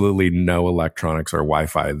absolutely no electronics or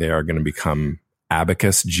Wi-Fi. They are going to become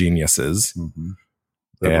abacus geniuses. Mm-hmm.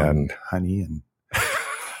 And honey and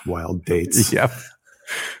wild dates. Yep.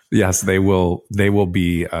 Yes, they will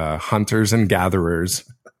be hunters and gatherers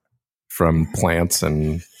from plants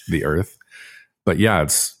and the earth. But yeah,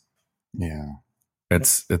 it's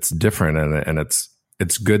different, and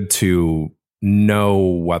it's good to know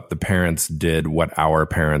what the parents did, what our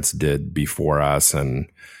parents did before us, and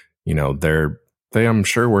I'm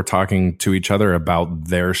sure we're talking to each other about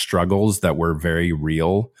their struggles that were very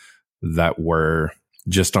real, that were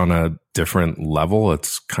just on a different level.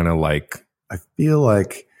 It's kind of like, I feel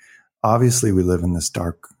like obviously we live in this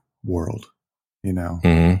dark world,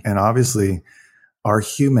 mm-hmm. and obviously our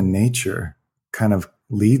human nature kind of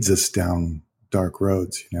leads us down dark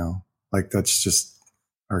roads, like that's just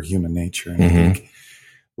our human nature. And mm-hmm. I think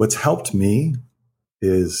what's helped me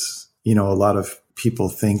is, a lot of people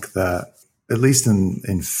think that, at least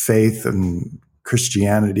in faith and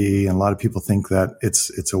Christianity, and a lot of people think that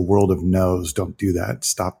it's a world of no's. Don't do that.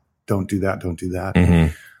 Stop. Don't do that. Don't do that.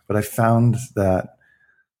 Mm-hmm. But I found that,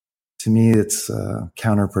 to me, it's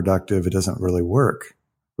counterproductive. It doesn't really work.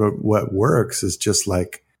 But what works is just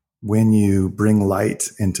like when you bring light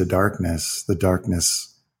into darkness, the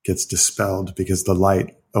darkness gets dispelled because the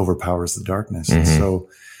light overpowers the darkness. Mm-hmm. And so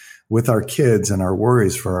with our kids and our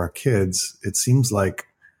worries for our kids, it seems like,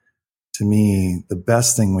 to me, the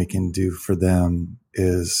best thing we can do for them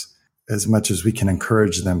is, as much as we can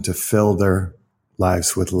encourage them to fill their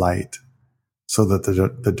lives with light, so that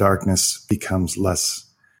the darkness becomes less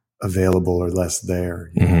available or less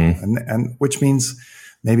there. Mm-hmm. And which means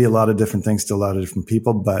maybe a lot of different things to a lot of different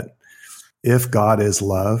people. But if God is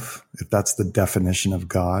love, if that's the definition of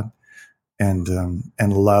God, and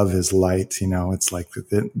love is light, it's like,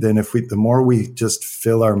 then the more we just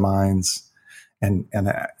fill our minds and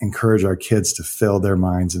encourage our kids to fill their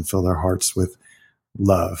minds and fill their hearts with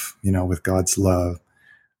love, with God's love,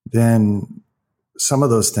 then some of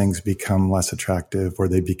those things become less attractive, or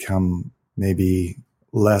they become maybe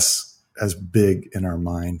less as big in our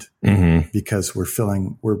mind, mm-hmm. because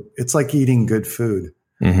it's like eating good food,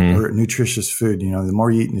 mm-hmm. or nutritious food. The more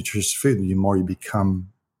you eat nutritious food, the more you become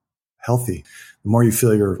healthy. The more you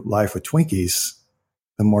fill your life with Twinkies,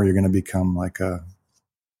 the more you're going to become like a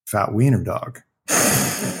fat wiener dog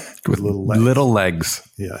with little legs.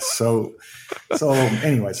 Yes. So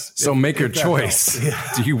anyways. So make your choice.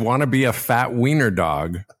 Yeah. Do you want to be a fat wiener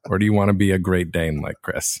dog, or do you want to be a Great Dane like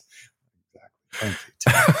Chris? Exactly.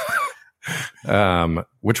 Thank you.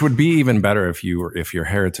 Which would be even better if your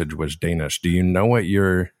heritage was Danish. Do you know what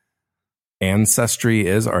your ancestry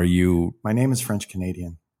is? My name is French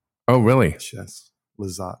Canadian. Oh, really? Yes.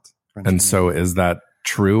 Lizotte. And so is that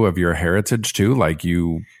true of your heritage too? Like,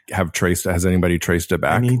 you have has anybody traced it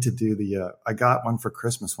back? I need to do I got one for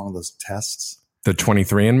Christmas, one of those tests. The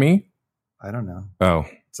 23andMe? I don't know. Oh.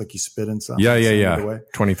 It's like you spit in something. Yeah.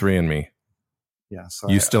 23andMe. Yeah. So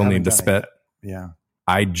you still need to spit? Yeah.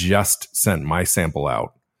 I just sent my sample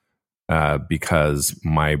out because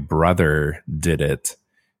my brother did it,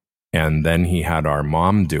 and then he had our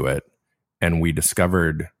mom do it, and we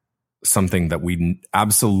discovered something that we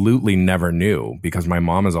absolutely never knew, because my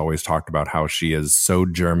mom has always talked about how she is so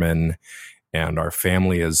German and our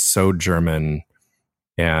family is so German.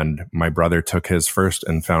 And my brother took his first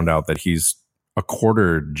and found out that he's a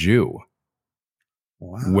quarter Jew,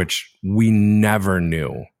 Wow. which we never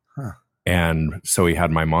knew. Huh. And so he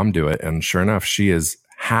had my mom do it. And sure enough, she is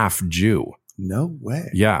half Jew. No way.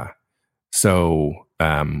 Yeah. So,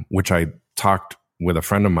 which I talked with a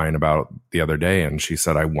friend of mine about the other day. And she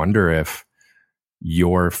said, I wonder if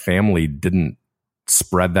your family didn't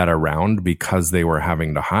spread that around because they were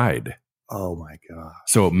having to hide. Oh my God.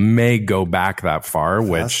 So it may go back that far,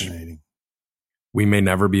 which we may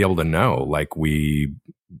never be able to know. Like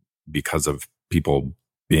because of people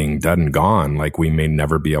being dead and gone, like we may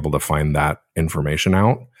never be able to find that information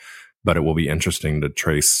out, but it will be interesting to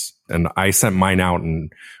trace. And I sent mine out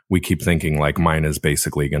and we keep thinking like mine is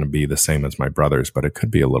basically going to be the same as my brother's, but it could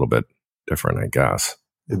be a little bit different, I guess.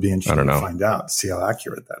 It'd be interesting to find out, see how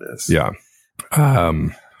accurate that is. Yeah.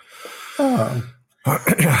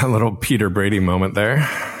 A little Peter Brady moment there.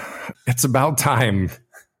 It's about time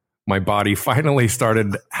my body finally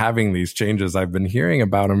started having these changes. I've been hearing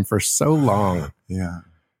about them for so long. Yeah.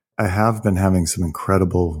 I have been having some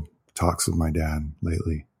incredible talks with my dad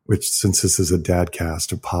lately, which since this is a dad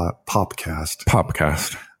cast, a popcast.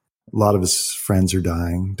 A lot of his friends are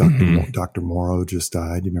dying. Dr. Morrow just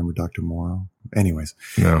died. You remember Dr. Morrow? Anyways,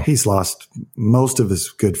 no. He's lost most of his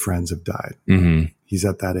good friends have died. Mm-hmm. He's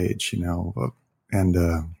at that age,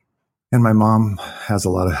 and my mom has a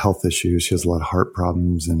lot of health issues. She has a lot of heart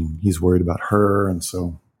problems and he's worried about her. And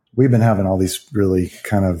so we've been having all these really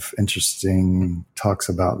kind of interesting talks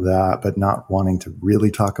about that, but not wanting to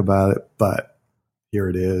really talk about it. But here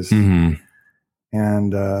it is. Mm-hmm.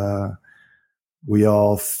 And we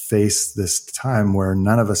all face this time where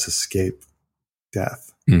none of us escape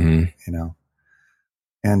death,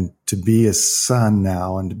 and to be a son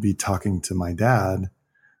now and to be talking to my dad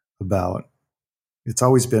about, it's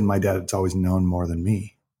always been my dad. It's always known more than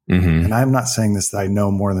me. Mm-hmm. And I'm not saying this, that I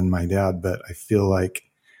know more than my dad, but I feel like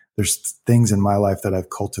there's things in my life that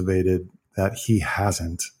I've cultivated that he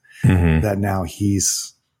hasn't, that now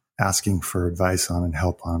he's asking for advice on and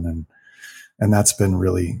help on. And that's been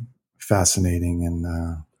really fascinating.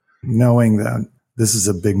 And knowing that this is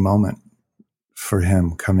a big moment for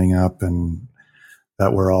him coming up and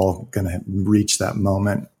that we're all going to reach that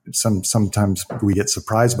moment. Sometimes we get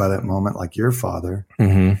surprised by that moment, like your father,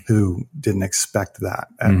 who didn't expect that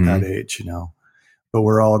at that age, but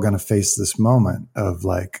we're all going to face this moment of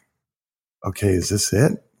like, okay, is this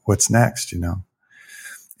it? What's next?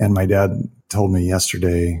 And my dad told me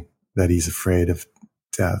yesterday that he's afraid of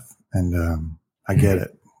death. And I get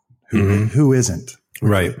it. Who isn't?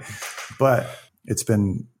 Right. But it's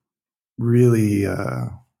been really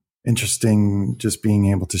interesting just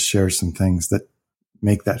being able to share some things that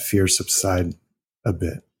make that fear subside a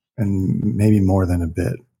bit and maybe more than a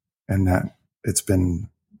bit. And that it's been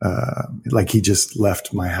like he just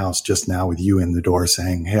left my house just now with you in the door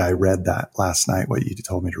saying, hey, I read that last night, what you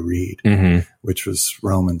told me to read, which was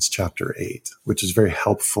Romans chapter 8, which is very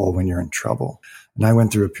helpful when you're in trouble. And I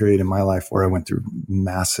went through a period in my life where I went through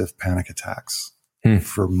massive panic attacks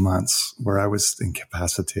for months where I was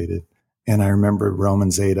incapacitated. And I remember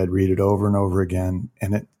Romans 8, I'd read it over and over again.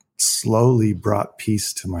 And it slowly brought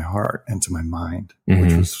peace to my heart and to my mind,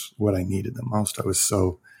 which was what I needed the most. I was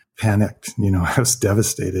so panicked, I was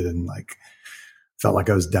devastated and like felt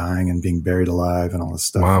like I was dying and being buried alive and all this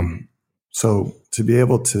stuff. Wow. So to be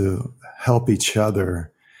able to help each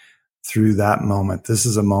other through that moment, this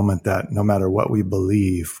is a moment that no matter what we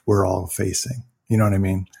believe, we're all facing. You know what I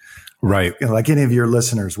mean? Right. Like any of your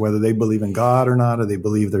listeners, whether they believe in God or not, or they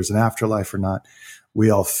believe there's an afterlife or not, we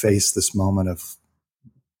all face this moment of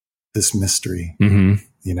this mystery, and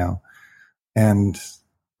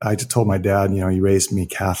I told my dad, he raised me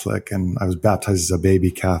Catholic and I was baptized as a baby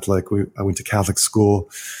Catholic. I went to Catholic school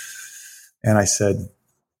and I said,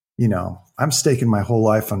 I'm staking my whole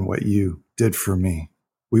life on what you did for me.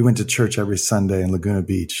 We went to church every Sunday in Laguna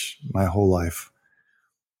Beach my whole life.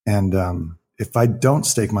 And if I don't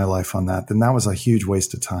stake my life on that, then that was a huge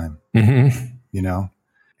waste of time,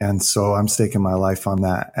 And so I'm staking my life on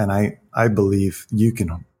that. And I believe you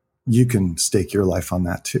can stake your life on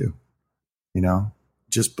that too,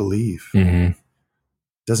 just believe.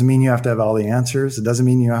 Doesn't mean you have to have all the answers. It doesn't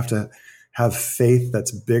mean you have to have faith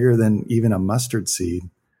that's bigger than even a mustard seed.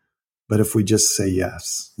 But if we just say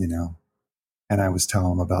yes, and I was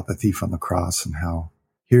telling him about the thief on the cross and how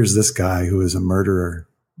here's this guy who is a murderer,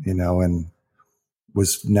 and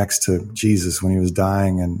was next to Jesus when he was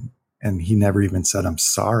dying. And he never even said, I'm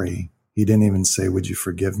sorry. He didn't even say, would you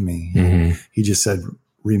forgive me? He just said,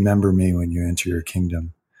 remember me when you enter your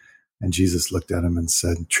kingdom. And Jesus looked at him and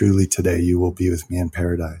said, truly today you will be with me in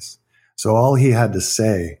paradise. So all he had to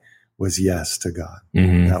say was yes to God.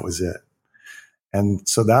 Mm-hmm. That was it. And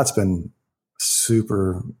so that's been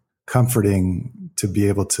super comforting to be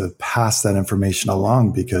able to pass that information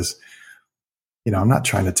along, because, I'm not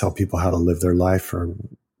trying to tell people how to live their life or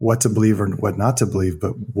what to believe or what not to believe,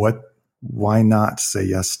 but why not say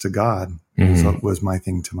yes to God? Mm-hmm. So it was my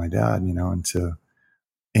thing to my dad, and to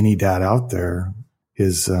any dad out there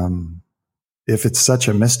is, if it's such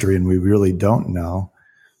a mystery and we really don't know,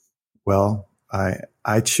 well,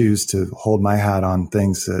 I choose to hold my hat on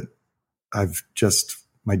things that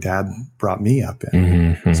my dad brought me up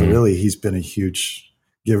in. Mm-hmm. So really, he's been a huge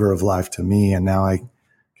giver of life to me. And now I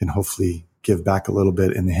can hopefully give back a little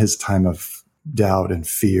bit in his time of doubt and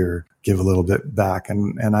fear, give a little bit back.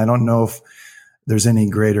 And I don't know if there's any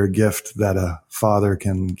greater gift that a father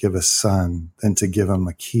can give a son than to give him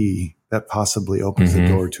a key that possibly opens mm-hmm. the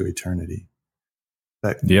door to eternity,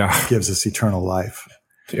 that gives us eternal life.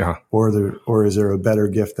 Yeah. Or is there a better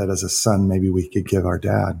gift that as a son, maybe we could give our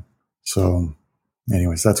dad? So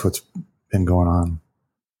anyways, that's what's been going on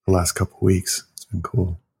the last couple of weeks. It's been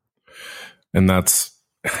cool. And that's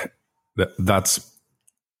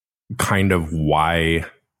kind of why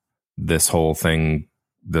this whole thing,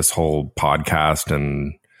 this whole podcast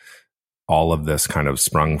and all of this kind of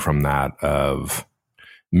sprung from that, of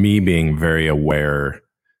me being very aware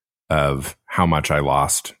of how much I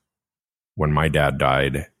lost when my dad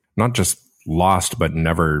died. Not just lost, but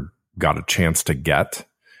never got a chance to get.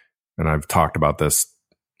 And I've talked about this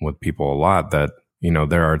with people a lot, that,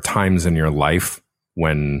 there are times in your life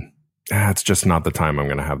when it's just not the time I'm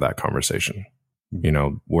going to have that conversation.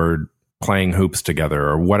 We're playing hoops together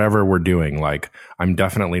or whatever we're doing. Like, I'm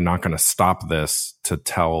definitely not going to stop this to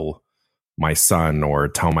tell my son or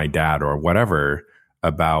tell my dad or whatever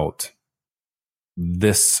about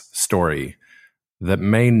this story that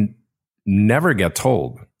may never get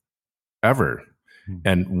told ever.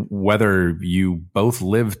 And whether you both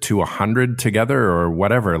live to 100 together or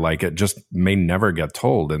whatever, like, it just may never get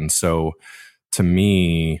told. And so to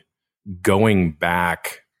me, going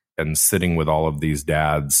back and sitting with all of these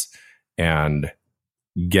dads and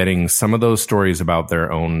getting some of those stories about their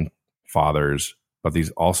own fathers, but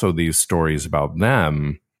these stories about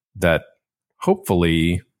them that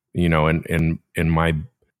hopefully, in my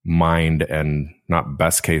mind, and not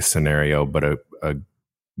best case scenario, but a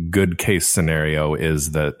good case scenario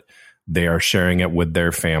is that they are sharing it with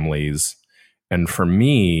their families. And for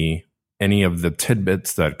me, any of the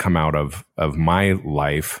tidbits that come out of my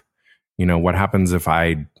life, what happens if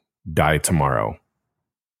I die tomorrow?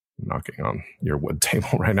 I'm knocking on your wood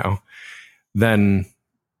table right now. Then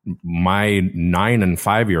my 9 and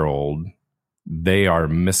 5-year-old, they are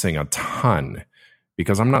missing a ton,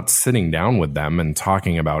 because I'm not sitting down with them and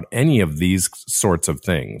talking about any of these sorts of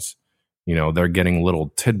things. They're getting little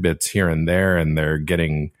tidbits here and there, and they're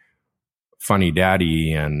getting funny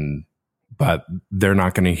daddy, but they're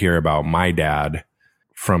not going to hear about my dad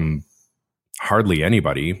from hardly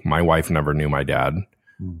anybody. My wife never knew my dad.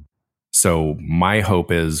 So my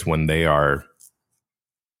hope is when they are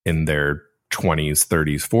in their 20s,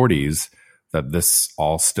 30s, 40s, that this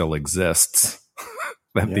all still exists,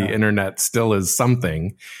 that the internet still is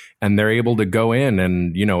something, and they're able to go in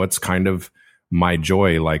and, it's kind of my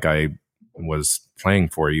joy. Like, I was playing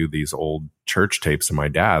for you these old church tapes of my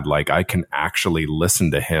dad. Like, I can actually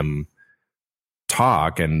listen to him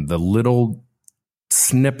talk, and the little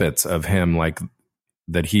snippets of him, like,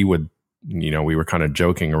 that he would, we were kind of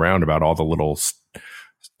joking around about all the little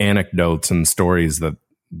anecdotes and stories that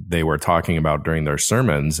they were talking about during their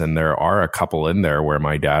sermons. And there are a couple in there where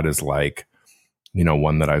my dad is like,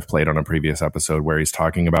 one that I've played on a previous episode where he's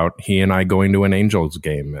talking about he and I going to an Angels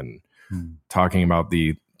game and talking about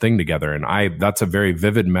the thing together. And that's a very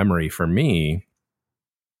vivid memory for me,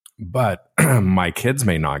 but my kids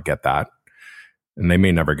may not get that, and they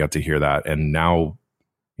may never get to hear that. And now,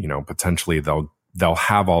 potentially they'll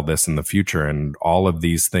have all this in the future, and all of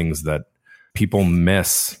these things that people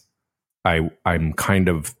miss. I'm kind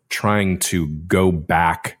of trying to go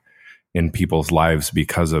back in people's lives,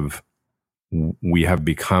 because of we have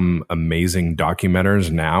become amazing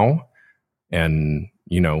documenters now. And,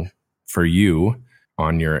 for you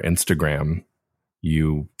on your Instagram,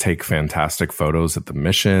 you take fantastic photos at the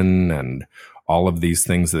mission and all of these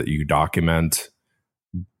things that you document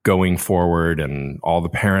going forward, and all the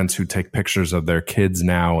parents who take pictures of their kids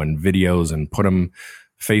now and videos and put them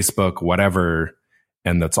Facebook, whatever.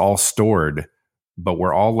 And that's all stored, but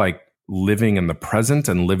we're all like living in the present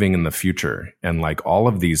and living in the future. And like all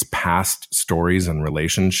of these past stories and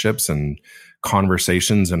relationships and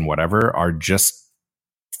conversations and whatever are just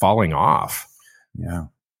falling off. Yeah.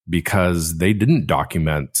 Because they didn't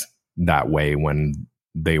document that way when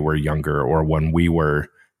they were younger or when we were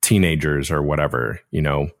teenagers or whatever. You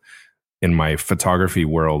know, in my photography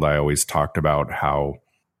world, I always talked about how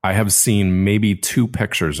I have seen maybe 2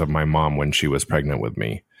 pictures of my mom when she was pregnant with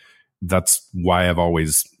me. That's why I've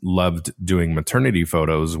always loved doing maternity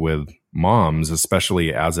photos with moms,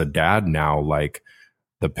 especially as a dad now. Like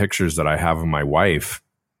the pictures that I have of my wife,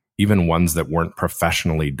 even ones that weren't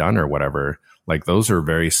professionally done or whatever, like those are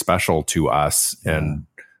very special to us and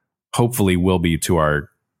hopefully will be to our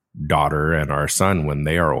daughter and our son when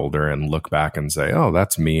they are older and look back and say, oh,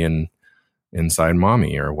 that's me and inside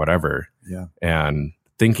mommy or whatever. Yeah. And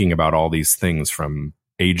thinking about all these things from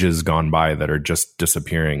ages gone by that are just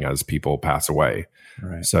disappearing as people pass away.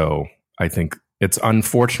 Right. So I think it's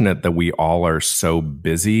unfortunate that we all are so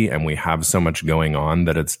busy and we have so much going on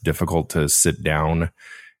that it's difficult to sit down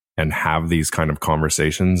and have these kind of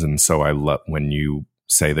conversations. And so I love when you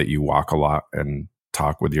say that you walk a lot and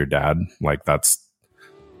talk with your dad, like that's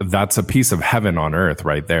a piece of heaven on earth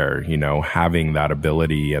right there, you know, having that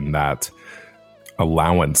ability and that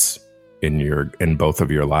allowance in both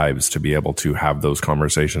of your lives to be able to have those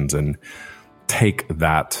conversations and take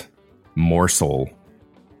that morsel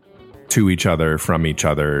to each other from each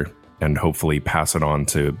other and hopefully pass it on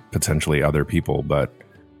to potentially other people. But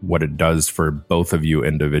what it does for both of you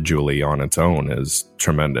individually on its own is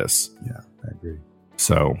tremendous. Yeah, I agree.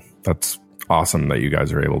 So that's awesome that you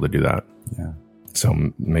guys are able to do that. Yeah.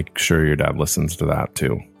 So make sure your dad listens to that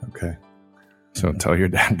too. Okay. So tell your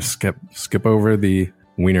dad to skip over the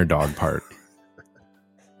wiener dog part.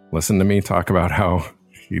 Listen to me talk about how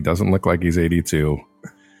he doesn't look like he's 82,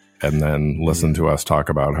 and then listen to us talk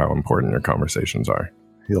about how important your conversations are.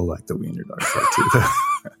 He'll like the wiener dog part too.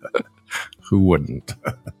 Who wouldn't?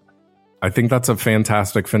 I think that's a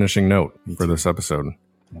fantastic finishing note for this episode.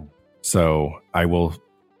 Yeah. So I will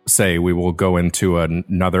say we will go into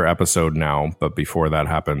another episode now, but before that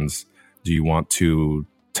happens, do you want to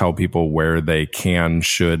tell people where they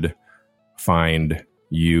should find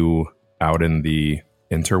you out in the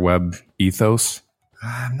interweb ethos?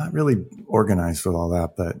 I'm not really organized with all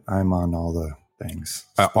that, but I'm on all the things.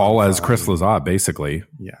 All as Chris Lizotte, basically.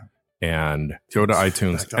 Yeah. And go to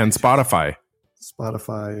iTunes and Spotify.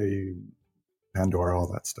 Spotify, Pandora,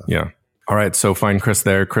 all that stuff. Yeah. All right. So find Chris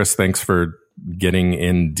there. Chris, thanks for getting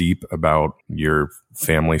in deep about your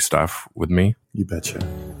family stuff with me. You betcha.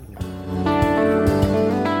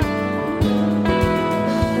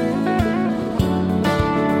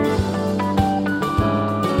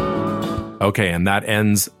 Okay, and that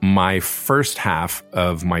ends my first half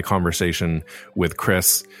of my conversation with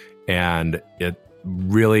Chris, and it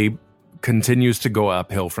really continues to go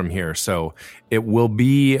uphill from here. So it will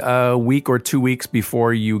be a week or 2 weeks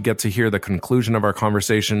before you get to hear the conclusion of our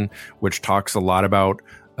conversation, which talks a lot about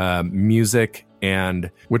music and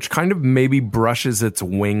which kind of maybe brushes its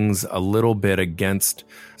wings a little bit against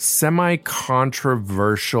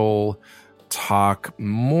semi-controversial talk,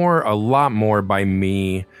 a lot more by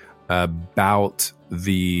me about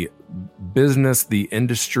the business, the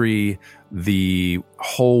industry, the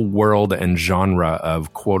whole world and genre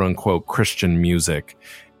of quote unquote Christian music.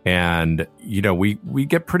 And, you know, we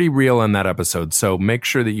get pretty real in that episode. So make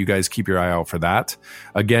sure that you guys keep your eye out for that.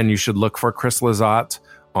 Again, you should look for Chris Lizotte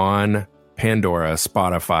on Pandora,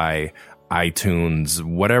 Spotify, iTunes,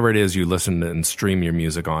 whatever it is you listen and stream your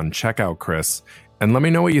music on. Check out Chris and let me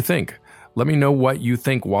know what you think. Let me know what you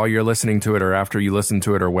think while you're listening to it or after you listen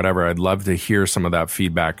to it or whatever. I'd love to hear some of that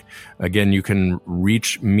feedback. Again, you can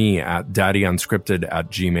reach me at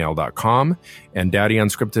daddyunscripted@gmail.com. And Daddy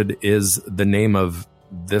Unscripted is the name of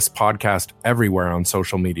this podcast everywhere on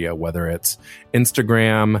social media, whether it's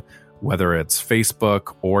Instagram, whether it's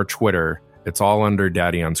Facebook or Twitter. It's all under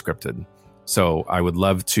Daddy Unscripted. So I would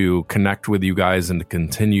love to connect with you guys and to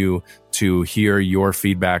continue to hear your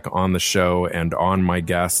feedback on the show and on my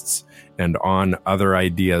guests and on other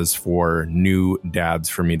ideas for new dads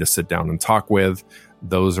for me to sit down and talk with.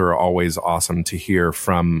 Those are always awesome to hear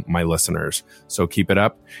from my listeners. So keep it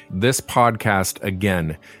up. This podcast,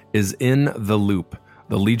 again, is in The Loop,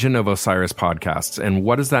 the Legion of Osiris podcasts. And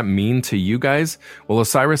what does that mean to you guys? Well,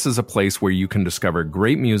 Osiris is a place where you can discover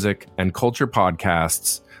great music and culture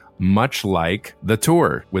podcasts, much like The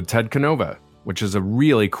Tour with Ted Canova, which is a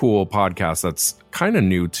really cool podcast that's kind of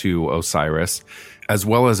new to Osiris. as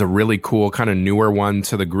well as a really cool kind of newer one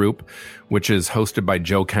to the group, which is hosted by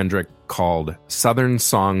Joe Kendrick called Southern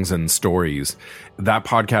Songs and Stories. That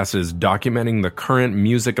podcast is documenting the current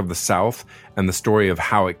music of the South and the story of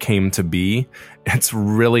how it came to be. It's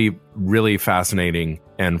really, really fascinating.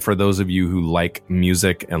 And for those of you who like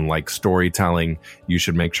music and like storytelling, you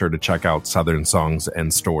should make sure to check out Southern Songs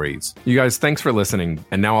and Stories. You guys, thanks for listening.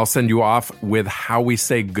 And now I'll send you off with how we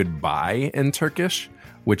say goodbye in Turkish,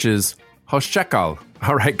 which is hoşça kal.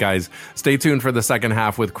 All right, guys, stay tuned for the second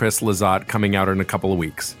half with Chris Lizotte coming out in a couple of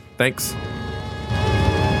weeks. Thanks.